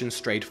Factions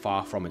strayed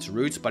far from its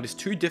roots, but it's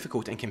too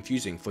difficult and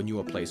confusing for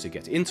newer players to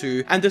get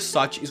into, and as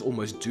such is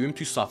almost doomed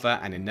to suffer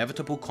an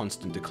inevitable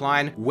constant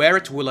decline, where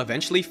it will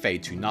eventually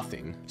fade to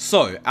nothing.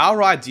 So,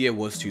 our idea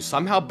was to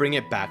somehow bring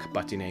it back,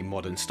 but in a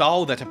modern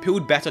style that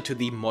appealed better to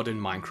the modern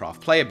Minecraft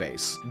player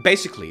base.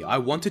 Basically, I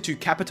wanted to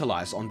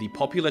capitalize on the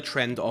popular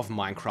trend of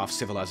Minecraft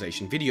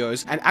civilization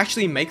videos and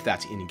actually make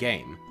that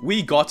in-game.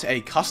 We got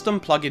a custom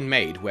plugin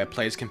made where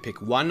players can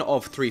pick one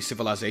of 3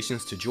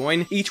 civilizations to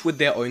join, each with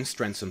their own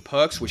strengths and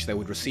perks which they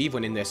would receive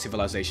when in their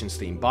civilization's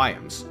themed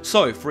biomes.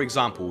 So, for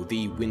example,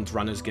 the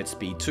Windrunners get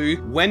speed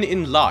 2 when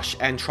in lush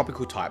and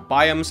tropical type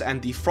biomes,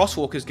 and the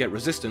Frostwalkers get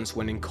resistance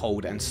when in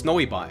cold and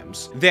snowy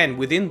biomes. Then,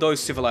 within those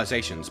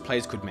civilizations,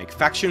 players could make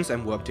factions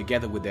and work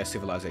together with their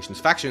civilization's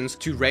factions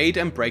to raid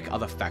and break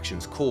other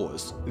factions'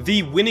 cores.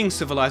 The winning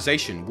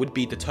civilization would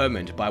be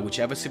determined by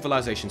whichever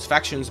civilization's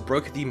factions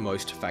broke the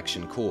most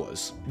faction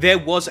cores. There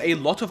was a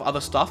lot of other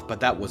stuff, but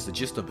that was the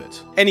gist of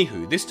it.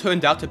 Anywho, this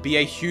turned out to be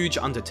a huge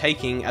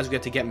undertaking as we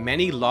had to get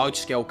many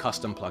large-scale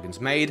custom plugins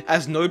made,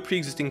 as no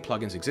pre-existing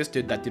plugins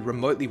existed that did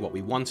remotely what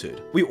we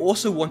wanted. We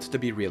also wanted to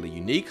be really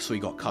unique, so we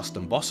got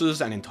custom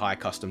bosses, an entire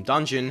custom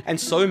dungeon, and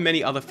so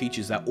many other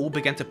features that all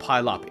began to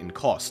pile up in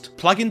cost.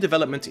 Plugin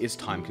development is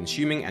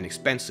time-consuming and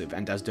expensive,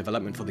 and as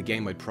development for the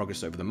game mode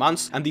progressed over the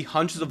months, and the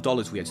hundreds of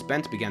dollars we had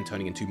spent began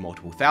turning into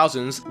multiple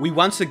thousands, we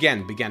once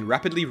again began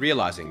rapidly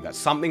realizing that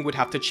something would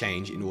have to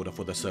change in order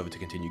for the server to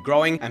continue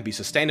growing and be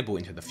sustainable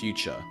into the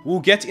future. We'll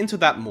get into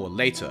that more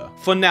later.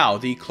 For now,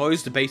 the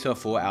closed beta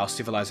for our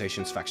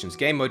Civilizations Factions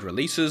game mode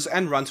releases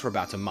and runs for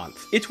about a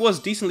month. It was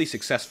decently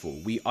successful.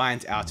 We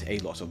ironed out a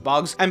lot of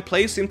bugs, and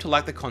players seemed to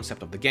like the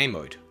concept of the game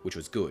mode, which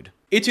was good.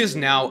 It is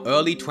now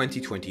early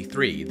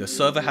 2023, the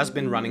server has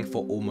been running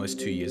for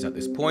almost 2 years at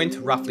this point,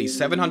 roughly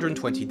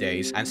 720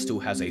 days, and still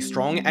has a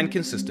strong and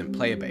consistent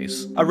player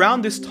base.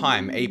 Around this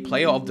time, a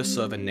player of the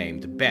server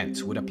named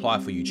Bent would apply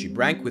for YouTube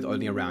rank with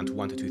only around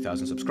 1 to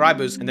 2,000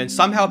 subscribers, and then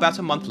somehow about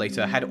a month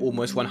later had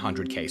almost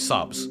 100k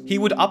subs. He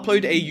would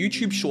upload a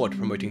YouTube short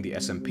promoting the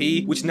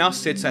SMP, which now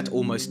sits at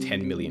almost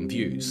 10 million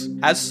views.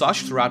 As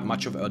such, throughout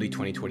much of early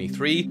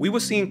 2023, we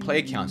were seeing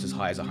player counts as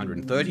high as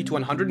 130 to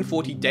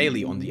 140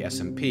 daily on the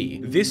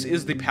SMP. This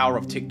is the power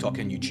of TikTok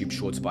and YouTube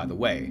Shorts, by the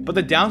way. But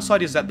the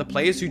downside is that the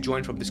players who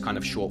join from this kind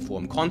of short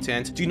form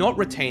content do not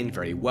retain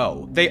very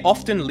well. They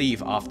often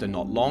leave after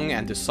not long,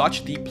 and as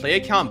such, the player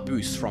count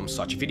boosts from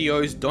such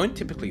videos don't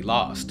typically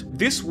last.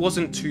 This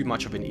wasn't too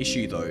much of an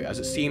issue though, as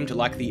it seemed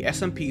like the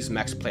SMP's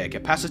max player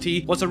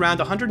capacity was around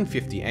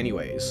 150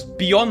 anyways.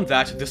 Beyond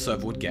that, the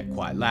server would get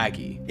quite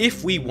laggy.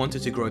 If we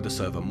wanted to grow the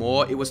server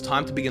more, it was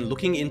time to begin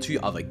looking into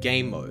other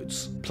game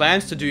modes.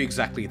 Plans to do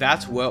exactly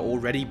that were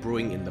already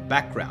brewing in the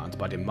background,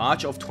 but in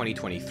March of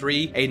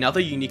 2023, another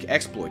unique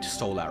exploit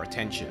stole our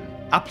attention.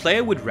 A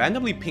player would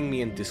randomly ping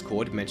me in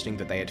Discord mentioning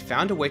that they had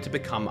found a way to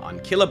become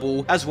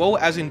unkillable, as well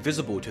as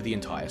invisible to the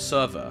entire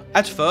server.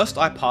 At first,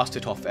 I passed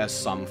it off as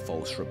some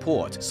false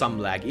report, some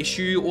lag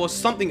issue, or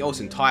something else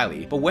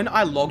entirely, but when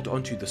I logged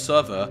onto the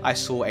server, I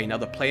saw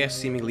another player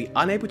seemingly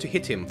unable to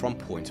hit him from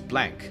point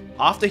blank.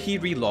 After he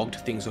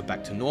relogged, things were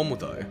back to normal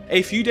though.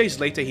 A few days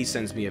later, he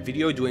sends me a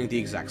video doing the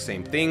exact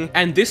same thing,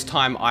 and this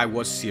time I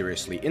was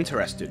seriously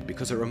interested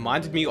because it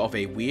reminded me of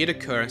a weird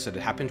occurrence that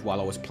had happened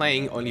while I was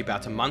playing only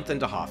about a month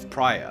and a half prior.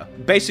 prior.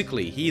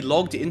 Basically, he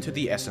logged into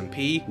the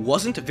SMP,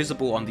 wasn't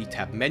visible on the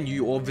tab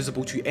menu or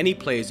visible to any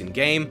players in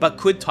game, but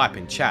could type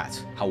in chat.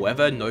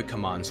 However, no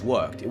commands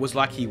worked. It was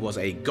like he was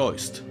a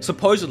ghost.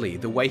 Supposedly,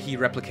 the way he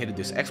replicated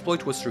this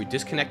exploit was through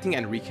disconnecting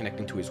and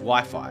reconnecting to his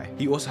Wi-Fi.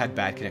 He also had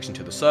bad connection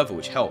to the server,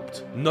 which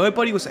helped.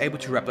 Nobody was able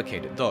to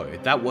replicate it though.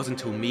 That was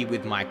until me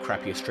with my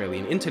crappy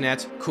Australian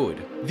internet could.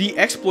 The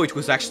exploit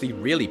was actually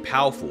really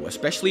powerful,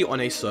 especially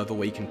on a server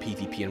where you can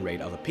PvP and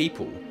raid other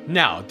people.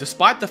 Now,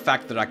 despite the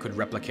fact that I could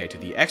replicate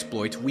the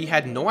exploit, we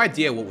had no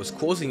idea what was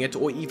causing it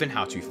or even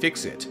how to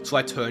fix it, so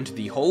I turned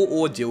the whole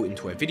ordeal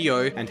into a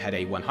video and had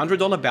a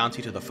 $100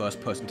 bounty to the first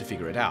person to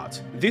figure it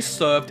out. This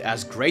served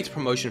as great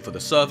promotion for the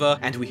server,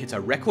 and we hit a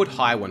record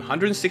high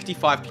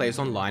 165 players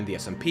online the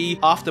SMP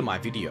after my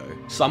video.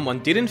 Someone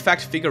did in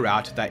fact figure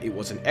out that it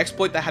was an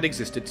exploit that had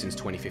existed since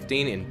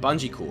 2015 in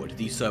BungieCord,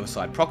 the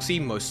server-side proxy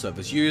most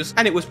servers use,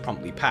 and it was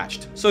promptly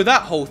patched. So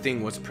that whole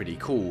thing was pretty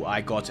cool. I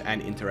got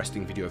an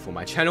interesting video for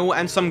my channel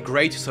and some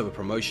great server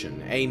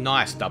promotion, a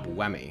nice double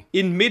whammy.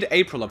 In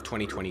mid-April of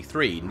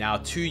 2023, now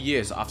 2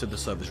 years after the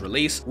server's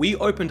release, we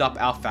opened up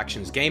our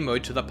faction's game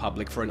mode to the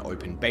public for an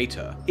open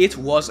beta. It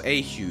was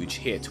a huge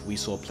hit. We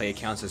saw player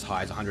counts as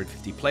high as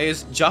 150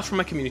 players just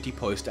from a community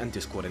post and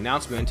Discord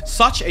announcement,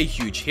 such a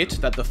huge hit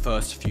that the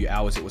first few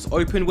hours it was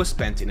open were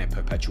spent in a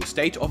perpetual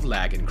state of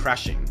lag and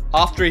crashing.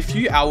 After a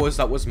few hours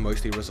that was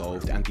mostly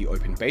resolved and the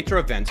open beta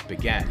event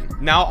began.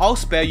 Now I'll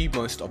spare you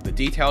most of the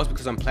details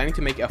because I'm planning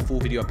to make a full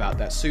video about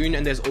that soon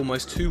and there's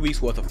almost 2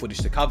 weeks worth of footage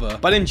to cover,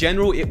 but in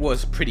general it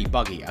was pretty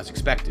buggy as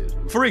expected.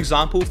 For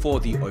example, for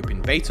the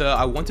open beta,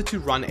 I wanted to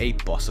run a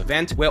boss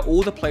event where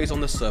all the players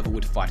on the server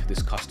would fight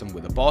this custom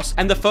with a boss,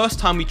 and the first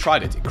time we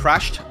tried it, it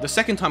crashed. The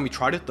second time we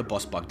tried it, the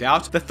boss bugged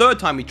out. The third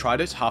time we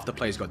tried it, half the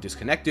players got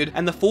disconnected,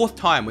 and the fourth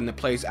time when the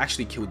players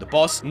actually killed the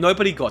boss,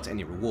 nobody got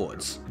any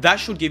rewards. That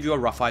should give you a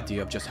rough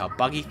idea of just how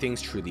buggy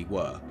things truly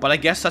were, but I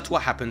guess that's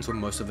what happens when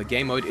most of the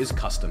game mode is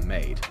custom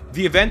made.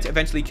 The event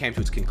eventually came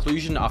to its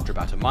conclusion after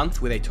about a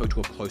month with a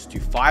total of close to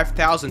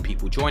 5,000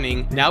 people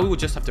joining. Now we would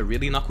just have to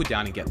really knuckle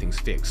down and get things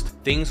fixed.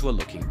 Things were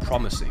looking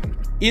promising.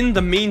 In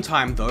the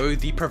meantime though,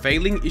 the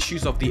prevailing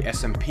issues of the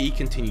SMP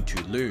continued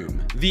to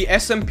loom. The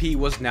SMP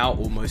was now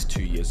almost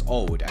 2 years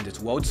old and its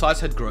world size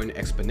had grown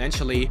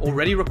exponentially,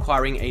 already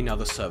requiring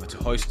another server to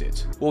host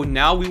it. Well,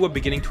 now we were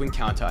beginning to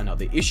encounter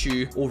another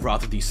issue, or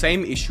rather the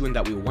same issue in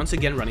that we were once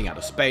again running out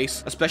of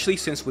space, especially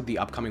since with the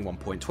upcoming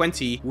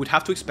 1.20, we would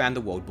have to expand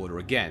the world border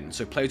again,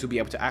 so players would be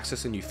able to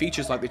access the new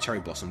features like the cherry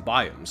blossom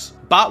biomes.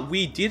 But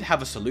we did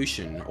have a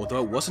solution,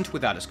 although it wasn't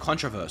without its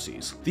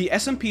controversies. The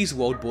SMP's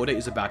world border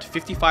is about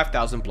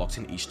 55,000 blocks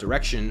in each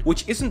direction,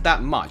 which isn't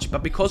that much,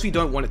 but because we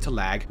don't want it to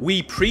lag,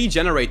 we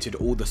pre-generated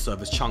all the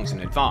server's chunks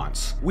in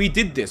advance. We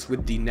did this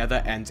with the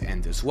nether and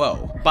end as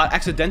well, but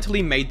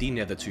accidentally made the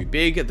nether too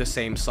big, the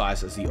same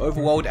size as the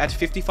overworld at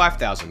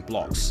 55,000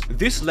 blocks.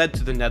 This led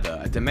to the nether,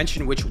 a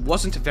dimension which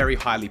wasn't very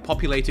highly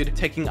populated,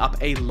 taking up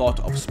a lot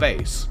of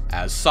space.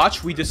 As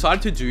such, we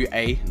decided to do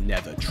a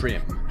nether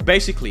trim.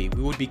 Basically,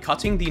 we would be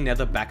cutting the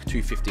nether back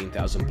to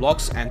 15,000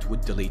 blocks and would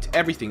delete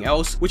everything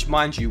else, which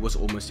mind you was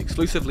almost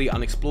exclusively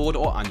unexplored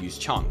or unused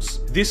chunks.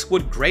 This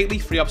would greatly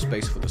free up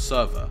space for the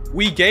server.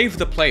 We gave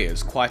the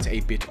players quite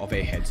a bit of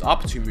a heads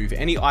up to move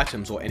any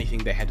items or anything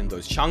they had in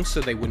those chunks so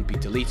they wouldn't be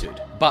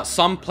deleted. But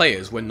some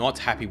players were not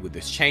happy with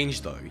this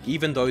change though,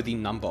 even though the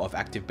number of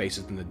active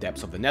bases in the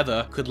depths of the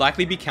nether could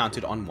likely be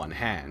counted on one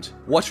hand.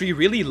 What we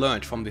really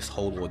learned from this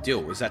whole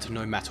ordeal is that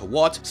no matter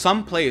what,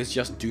 some players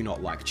just do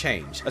not like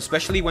change,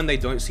 especially when they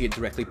don't see it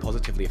directly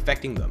positively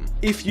affecting them.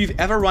 If you've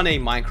ever run a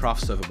Minecraft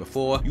server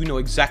before, you know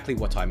exactly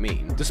what I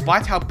mean.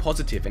 Despite how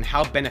positive and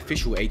how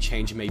beneficial a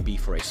change may be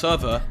for a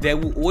server, there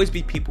will always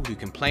be people who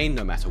complain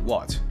no matter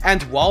what.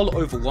 And while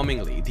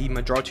overwhelmingly the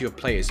majority of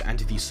players and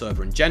the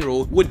server in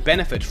general would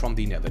benefit from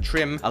the nether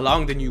trim,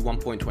 allowing the new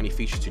 1.20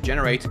 feature to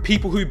generate,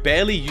 people who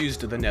barely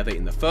used the nether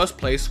in the first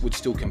place would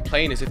still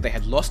complain as if they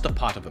had lost a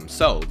part of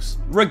themselves.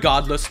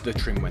 Regardless, the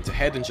trim went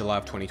ahead in July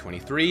of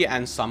 2023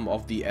 and some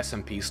of the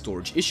SMP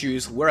storage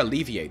issues were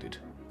alleviated,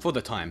 for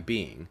the time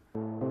being.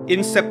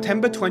 In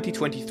September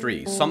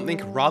 2023,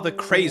 something rather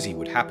crazy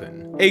would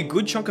happen. A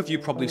good chunk of you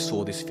probably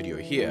saw this video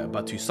here,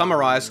 but to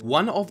summarize,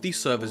 one of the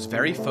server's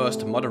very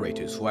first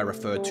moderators, who I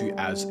refer to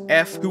as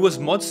F, who was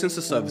mod since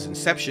the server's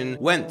inception,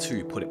 went,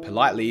 to put it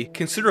politely,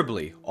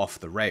 considerably off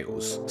the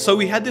rails. So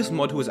we had this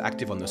mod who was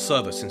active on the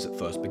server since it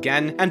first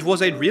began, and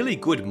was a really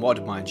good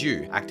mod mind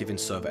you, active in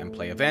server and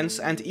play events,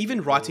 and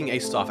even writing a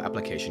staff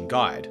application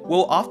guide.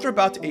 Well, after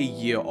about a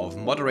year of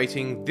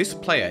moderating, this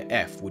player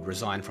F would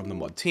resign from the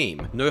mod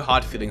team. No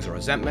hard feelings or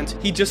resentment,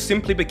 he just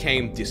simply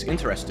became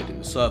disinterested in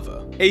the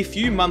server. A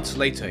few months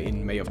later,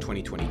 in May of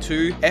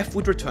 2022, F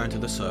would return to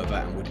the server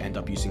and would end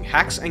up using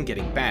hacks and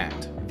getting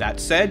banned. That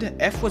said,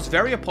 F was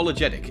very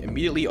apologetic,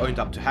 immediately owned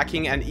up to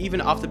hacking, and even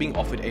after being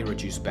offered a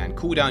reduced ban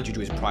cooldown due to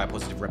his prior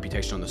positive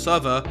reputation on the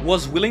server,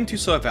 was willing to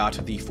serve out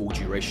the full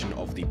duration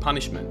of the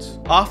punishment.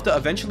 After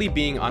eventually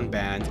being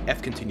unbanned,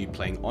 F continued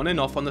playing on and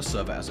off on the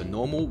server as a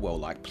normal,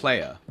 well-liked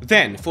player.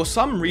 Then, for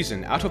some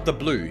reason, out of the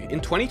blue,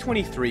 in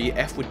 2023,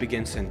 F would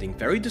begin sending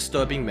very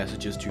disturbing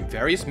messages to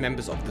various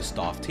members of the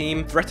staff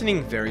team,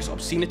 threatening various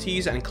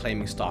obscenities and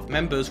claiming staff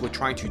members were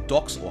trying to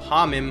dox or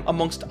harm him,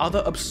 amongst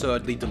other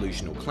absurdly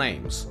delusional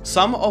claims.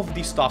 Some of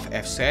the stuff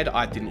F said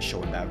I didn't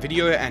show in that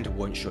video and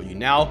won't show you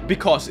now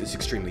because it's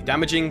extremely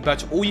damaging,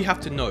 but all you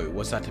have to know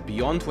was that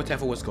beyond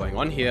whatever was going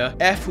on here,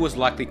 F, who was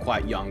likely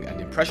quite young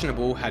and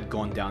impressionable, had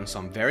gone down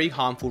some very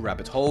harmful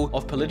rabbit hole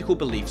of political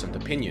beliefs and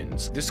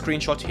opinions. This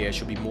screenshot here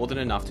should be more than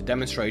enough to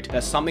demonstrate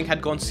that something had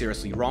gone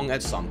seriously wrong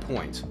at some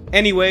point.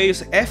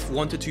 Anyways, F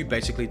wanted to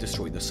basically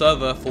destroy the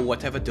server for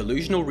whatever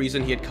delusional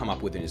reason he had come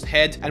up with in his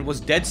head, and was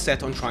dead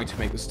set on trying to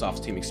make the staff's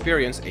team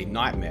experience a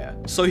nightmare.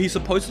 So he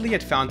supposedly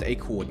had found a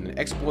coordinate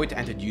exploit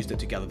and had used it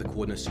to gather the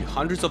coordinates to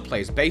hundreds of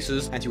players'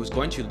 bases, and he was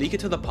going to leak it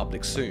to the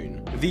public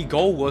soon. The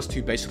goal was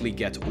to basically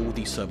get all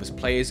the server's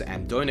players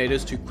and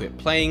donators to quit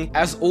playing,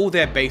 as all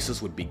their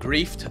bases would be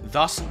griefed,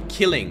 thus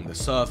killing the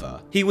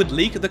server. He would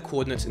leak the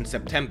coordinates in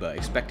September,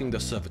 expecting the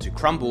server to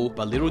crumble,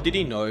 but little did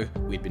he know,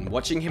 we'd been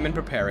watching him and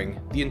preparing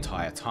the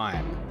entire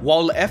time.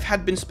 While F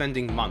had been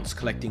spending months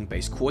collecting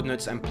base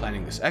coordinates and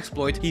planning this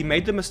exploit, he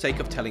made the mistake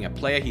of telling a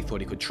player he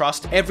thought he could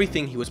trust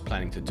everything he was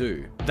planning to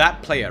do.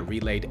 That player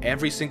relayed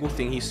every single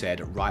thing he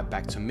said right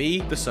back to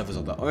me, the server's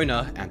other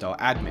owner, and our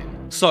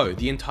admin. So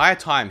the entire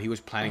time he was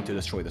planning to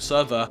destroy the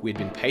server, we had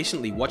been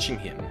patiently watching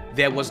him.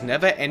 There was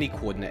never any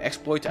coordinate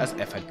exploit as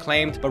F had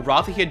claimed, but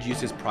rather he had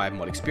used his prior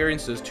mod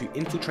experiences to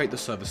infiltrate the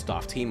server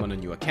staff team on a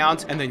new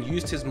account, and then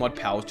used his mod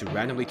powers to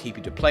randomly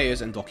TP to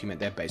players and document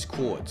their base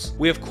coords.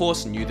 We of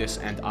course knew this,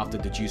 and after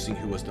deducing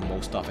who was the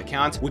mole staff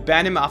account, would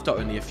ban him after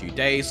only a few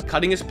days,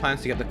 cutting his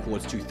plans to get the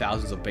coords to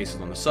thousands of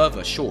bases on the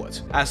server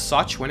short. As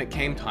such, when it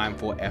came time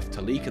for F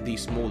to leak the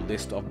small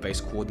list of base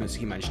coordinates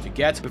he managed to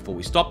get before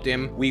we stopped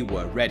him, we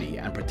were ready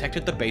and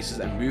protected the bases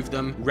and moved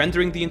them,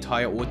 rendering the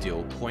entire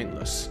ordeal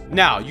pointless.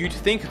 Now, you'd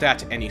think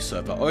that any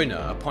server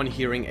owner, upon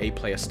hearing a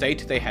player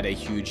state they had a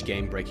huge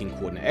game-breaking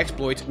coordinate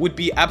exploit, would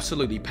be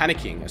absolutely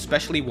panicking,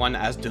 especially one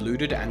as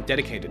deluded and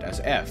dedicated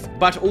as F.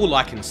 But all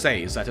I can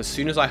say is that as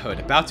soon as I heard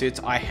about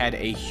it, I had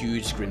a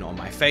huge grin on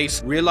my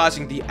face,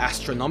 realizing the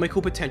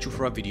astronomical potential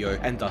for a video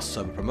and thus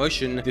server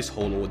promotion this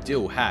whole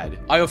ordeal had.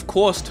 I of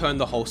course turned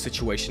the whole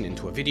situation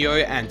into a video,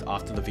 and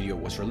after the video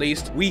was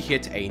released, we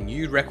hit a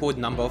new record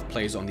number of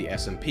plays on the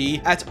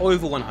SMP at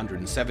over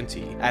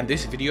 170, and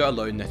this video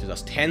alone netted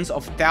us tens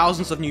of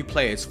thousands of new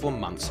players for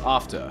months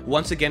after,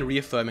 once again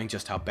reaffirming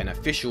just how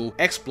beneficial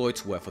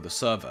exploits were for the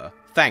server.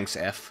 Thanks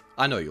F,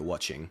 I know you're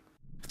watching.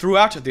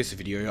 Throughout this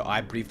video,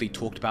 I briefly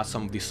talked about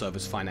some of the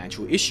server's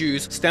financial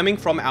issues stemming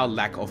from our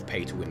lack of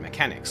pay-to-win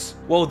mechanics.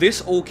 Well,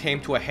 this all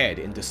came to a head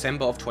in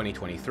December of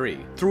 2023.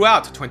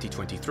 Throughout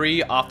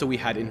 2023, after we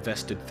had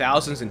invested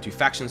thousands into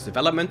factions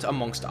development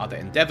amongst other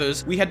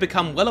endeavors, we had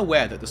become well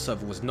aware that the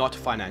server was not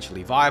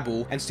financially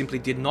viable and simply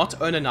did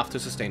not earn enough to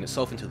sustain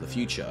itself into the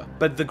future.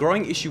 But the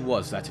growing issue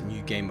was that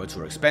new game modes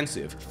were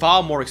expensive,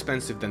 far more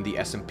expensive than the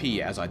SMP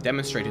as I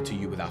demonstrated to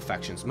you with our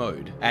factions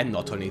mode. And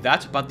not only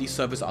that, but the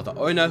server's other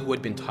owner, who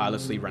had been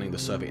tirelessly running the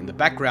server in the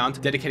background,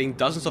 dedicating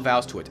dozens of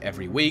hours to it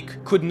every week,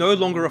 could no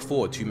longer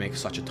afford to make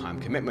such a time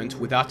commitment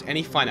without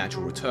any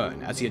financial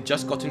return, as he had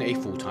just gotten a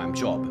full-time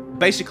job.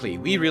 Basically,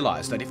 we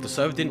realized that if the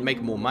server didn't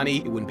make more money,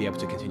 it wouldn't be able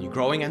to continue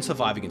growing and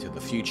surviving into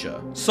the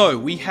future. So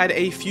we had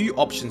a few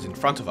options in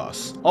front of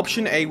us.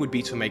 Option A would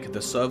be to make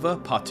the server,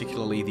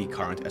 particularly the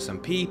current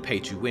SMP, pay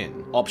to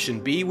win.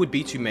 Option B would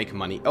be to make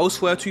money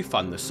elsewhere to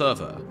fund the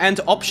server. And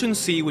option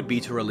C would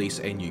be to release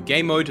a new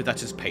game mode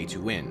that is pay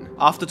to win.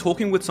 After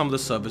talking with some of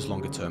the server's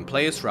longer term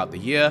players throughout the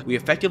year, we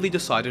effectively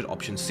decided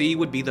option C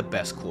would be the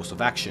best course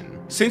of action.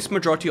 Since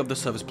majority of the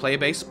server's player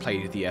base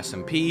played the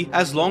SMP,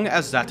 as long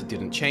as that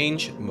didn't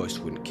change, most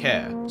wouldn't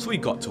care. So we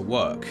got to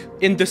work.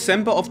 In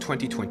December of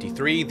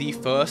 2023, the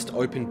first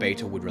open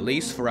beta would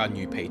release for our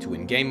new pay to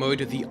win game mode,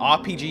 the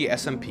RPG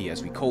SMP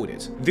as we called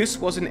it. This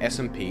was an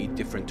SMP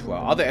different to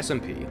our other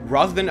SMP.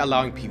 Rather than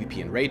allowing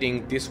PvP and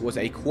raiding, this was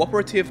a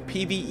cooperative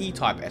PvE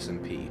type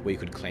SMP, where you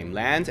could claim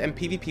land and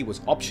PvP was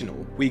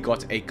optional. We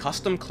got a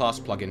custom class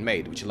plugin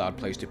made, which allowed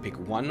players to pick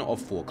one of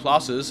 4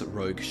 classes,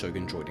 Rogue,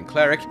 Shogun, Droid, and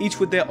Cleric, each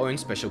with their own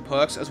special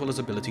perks as well as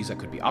abilities that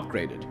could be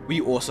upgraded.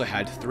 We also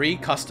had 3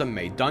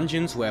 custom-made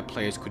dungeons where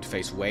players could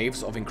face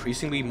waves of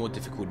increasingly more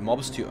difficult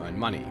mobs to earn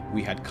money.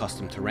 We had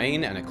custom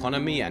terrain and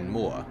economy and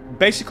more.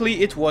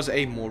 Basically, it was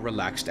a more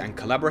relaxed and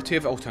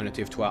collaborative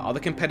alternative to our other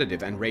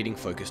competitive and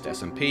raiding-focused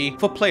SMP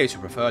for players who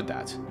preferred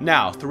that.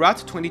 Now, throughout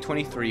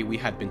 2023, we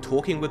had been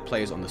talking with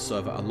players on the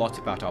server a lot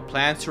about our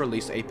plans to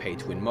release a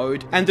pay-to-win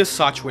mode, and as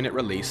such, when it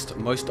released,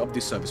 most of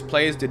the server's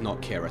players did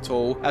not care at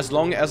all. As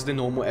long as the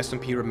normal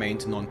SMP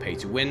remained non-pay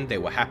to win, they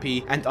were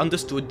happy and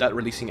understood that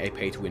releasing a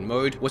pay-to-win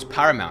mode was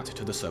paramount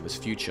to the server's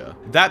future.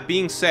 That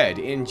being said,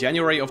 in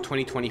January of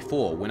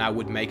 2024, when I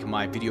would make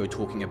my video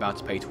talking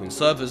about pay-to-win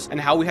servers and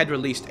how we had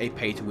released a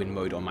pay-to-win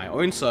mode on my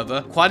own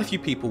server, quite a few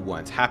people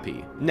weren't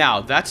happy. Now,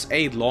 that's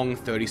a long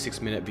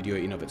 36-minute video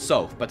in of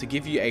itself, but to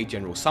give you a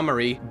general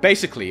summary,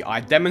 basically, I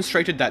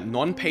demonstrated that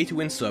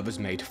non-pay-to-win servers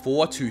made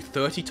 4 to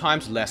 30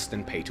 times less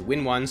than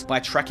pay-to-win ones by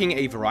tracking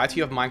a variety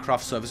of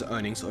Minecraft servers'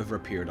 earnings over a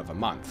period of a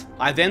month.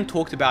 I then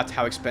talked about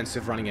how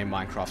expensive running a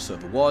Minecraft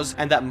server was,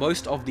 and that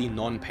most of the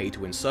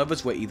non-pay-to-win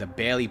servers were either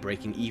barely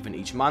breaking even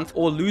each month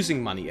or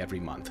losing money every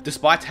month,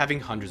 despite having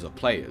hundreds of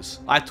players.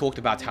 I talked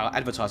about how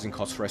advertising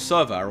costs for a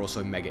server are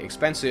also mega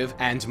expensive,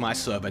 and my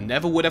server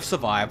never would have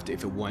survived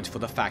if it weren't for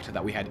the fact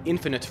that we had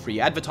infinite free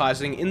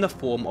advertising in the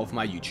form of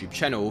my YouTube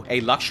channel,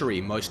 a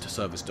luxury most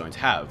servers don't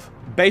have.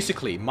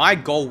 Basically, my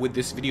goal with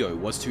this video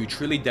was to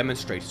truly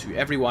demonstrate to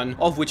everyone,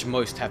 of which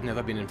most have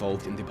never been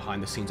involved in the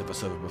behind the scenes of a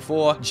server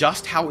before,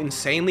 just how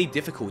insanely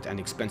difficult and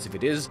expensive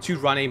it is to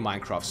run a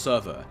Minecraft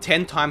server,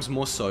 10 times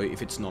more so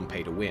if it's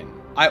non-pay to win.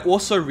 I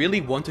also really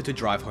wanted to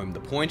drive home the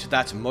point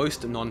that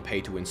most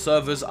non-pay to win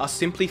servers are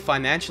simply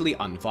financially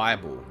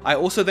unviable. I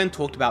also then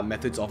talked about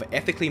methods of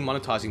ethically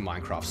monetizing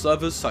Minecraft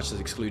servers, such as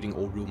excluding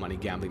all real money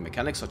gambling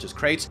mechanics such as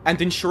crates,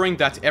 and ensuring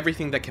that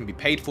everything that can be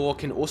paid for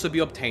can also be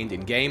obtained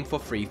in-game for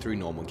free through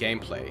normal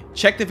gameplay.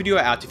 Check the video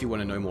out if you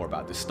want to know more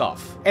about this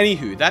stuff.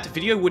 Anywho, that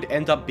video would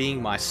end up being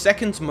my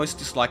second most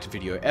disliked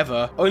video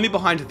ever, only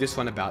behind this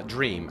one about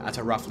Dream at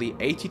a roughly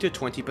 80 to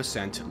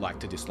 20% like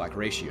to dislike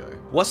ratio.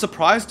 What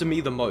surprised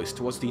me the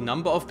most was the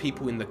number of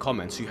people in the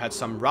comments who had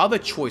some rather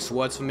choice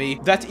words for me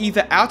that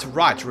either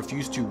outright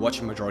refused to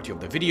watch a majority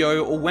of the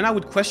video, or when I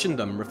would question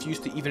them,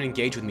 refused to even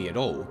engage with me at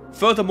all.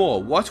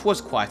 Furthermore, what was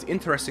quite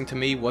interesting to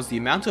me was the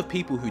amount of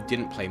people who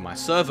didn't play my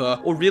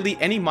server, or really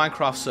any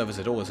Minecraft servers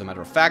at all as a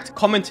matter of fact,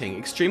 commenting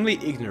extremely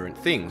ignorant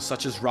things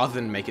such as rather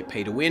than make it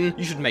pay to win,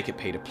 you should make it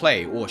pay to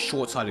play, or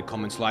short-sighted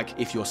comments like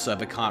if your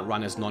server can't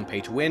run as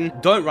non-pay to win,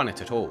 don't run it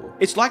at all.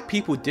 It's like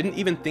people didn't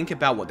even think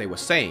about what they were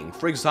saying.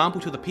 For example,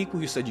 to the people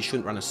who said you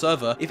shouldn't run a server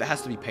if it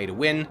has to be pay to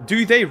win,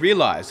 do they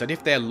realize that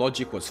if their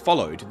logic was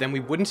followed, then we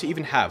wouldn't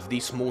even have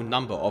the small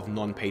number of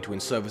non-pay to win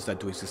servers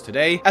that do exist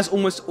today, as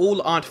almost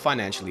all aren't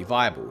financially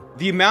viable.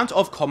 The amount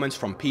of comments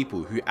from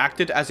people who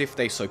acted as if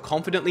they so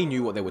confidently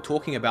knew what they were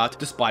talking about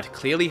despite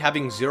clearly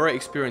having zero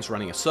experience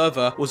running a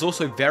server was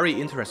also very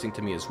interesting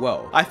to me as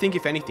well. I think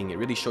if anything, it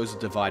really shows a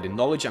divide in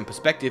knowledge and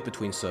perspective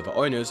between server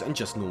owners and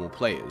just normal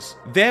players.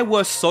 There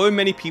were so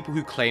many people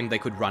who claimed they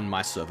could run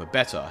my server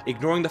better,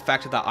 ignoring the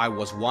fact that I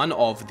was one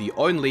of the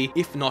only,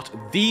 if not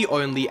the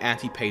only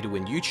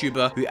anti-pay-to-win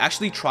YouTuber who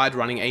actually tried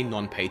running a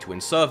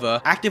non-pay-to-win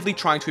server, actively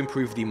trying to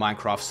improve the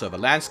Minecraft server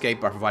landscape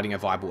by providing a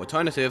viable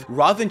alternative,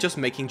 rather than just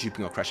making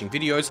duping or crashing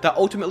videos that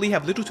ultimately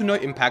have little to no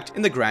impact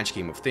in the grand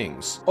scheme of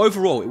things.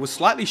 Overall, it was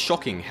slightly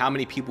shocking how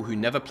many people who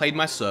never played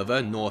my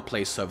server, nor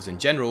play servers in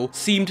general,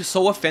 seemed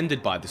so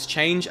offended by this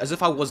change as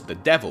if I was the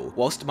devil,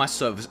 whilst my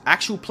server's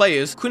actual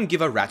players couldn't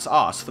give a rat's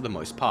ass for the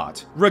most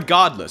part.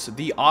 Regardless,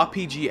 the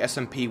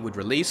og-smp would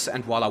release,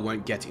 and while I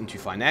won't get into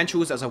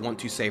financials as I want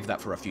to save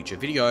that for a future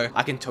video,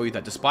 I can tell you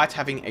that despite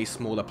having a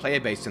smaller player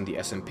base than the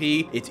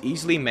SMP, it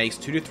easily makes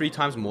 2 to 3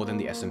 times more than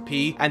the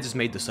SMP, and has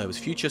made the server's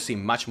future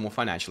seem much more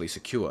financially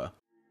secure.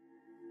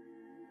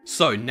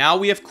 So now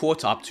we have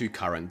caught up to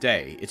current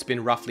day. It's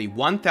been roughly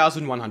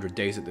 1,100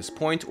 days at this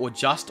point, or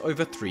just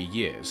over 3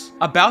 years.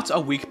 About a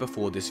week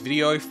before this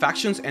video,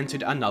 Factions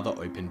entered another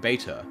open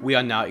beta. We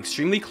are now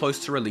extremely close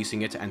to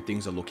releasing it and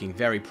things are looking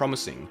very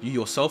promising. You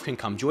yourself can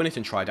come join it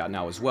and try it out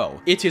now as well.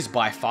 It is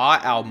by far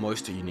our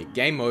most unique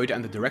game mode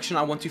and the direction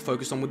I want to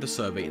focus on with the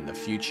server in the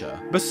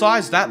future.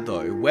 Besides that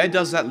though, where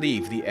does that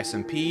leave the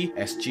SMP,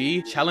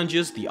 SG,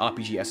 challenges, the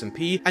RPG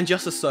SMP, and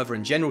just the server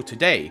in general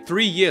today,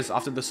 3 years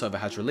after the server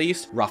has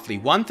released, roughly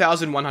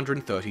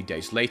 1,130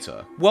 days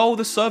later? Well,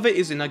 the server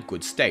is in a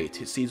good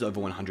state. It sees over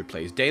 100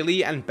 players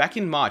daily, and back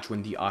in March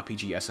when the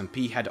RPG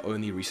SMP had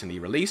only recently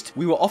released,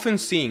 we were often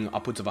seeing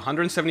upwards of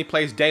 170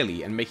 players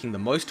daily and making the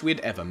most we'd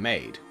ever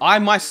made. I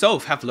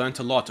myself have learnt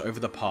a lot over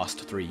the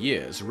past 3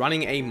 years.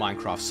 Running a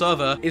Minecraft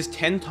server is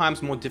 10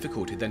 times more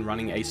difficult than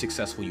running a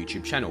successful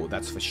YouTube channel,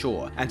 that's for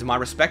sure, and my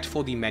respect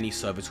for the many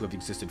servers who have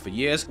existed for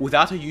years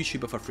without a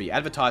YouTuber for free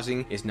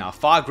advertising is now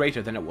far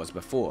greater than it was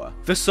before.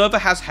 The server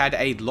has had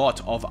a lot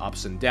of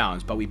ups and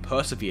downs, but we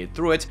persevered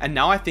through it, and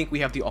now I think we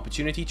have the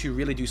opportunity to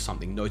really do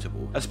something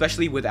notable,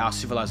 especially with our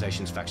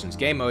Civilizations Factions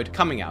game mode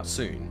coming out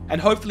soon.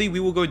 And hopefully we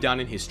will go down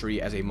in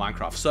history as a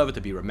Minecraft server to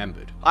be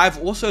remembered. I've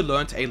also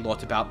learnt a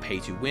lot about pay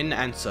to win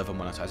and server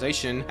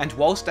monetization, and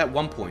whilst at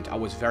one point I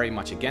was very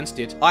much against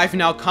it, I've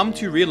now come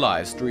to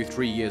realize through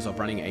 3 years of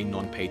running a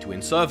non-pay to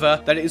win server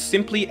that it is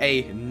simply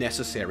a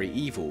necessary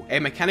evil, a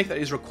mechanic that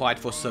is required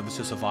for servers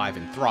to survive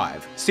and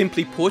thrive.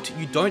 Simply put,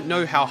 you don't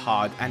know how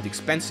hard and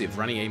expensive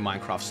running a Minecraft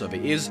Minecraft server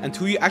is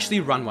until you actually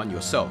run one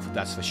yourself,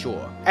 that's for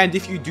sure. And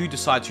if you do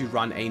decide to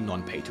run a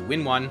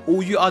non-pay-to-win one,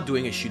 all you are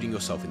doing is shooting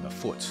yourself in the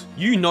foot.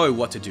 You know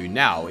what to do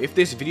now. If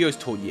this video has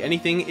taught you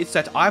anything, it's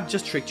that I've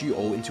just tricked you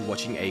all into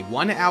watching a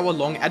 1 hour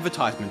long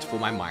advertisement for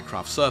my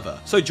Minecraft server.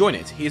 So join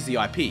it, here's the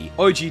IP,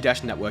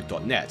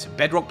 og-network.net.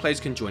 Bedrock players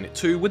can join it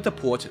too with the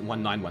port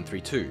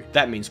 19132.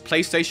 That means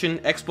PlayStation,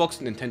 Xbox,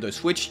 Nintendo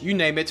Switch, you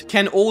name it,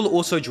 can all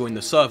also join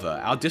the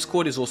server. Our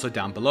Discord is also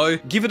down below.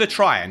 Give it a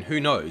try and who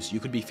knows, you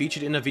could be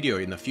featured in a video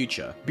in the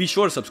future. Be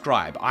sure to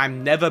subscribe.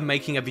 I'm never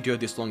making a video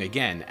this long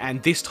again,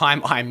 and this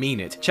time I mean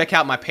it. Check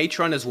out my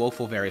Patreon as well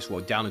for various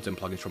world downloads and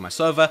plugins from my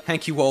server.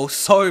 Thank you all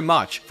so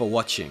much for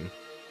watching.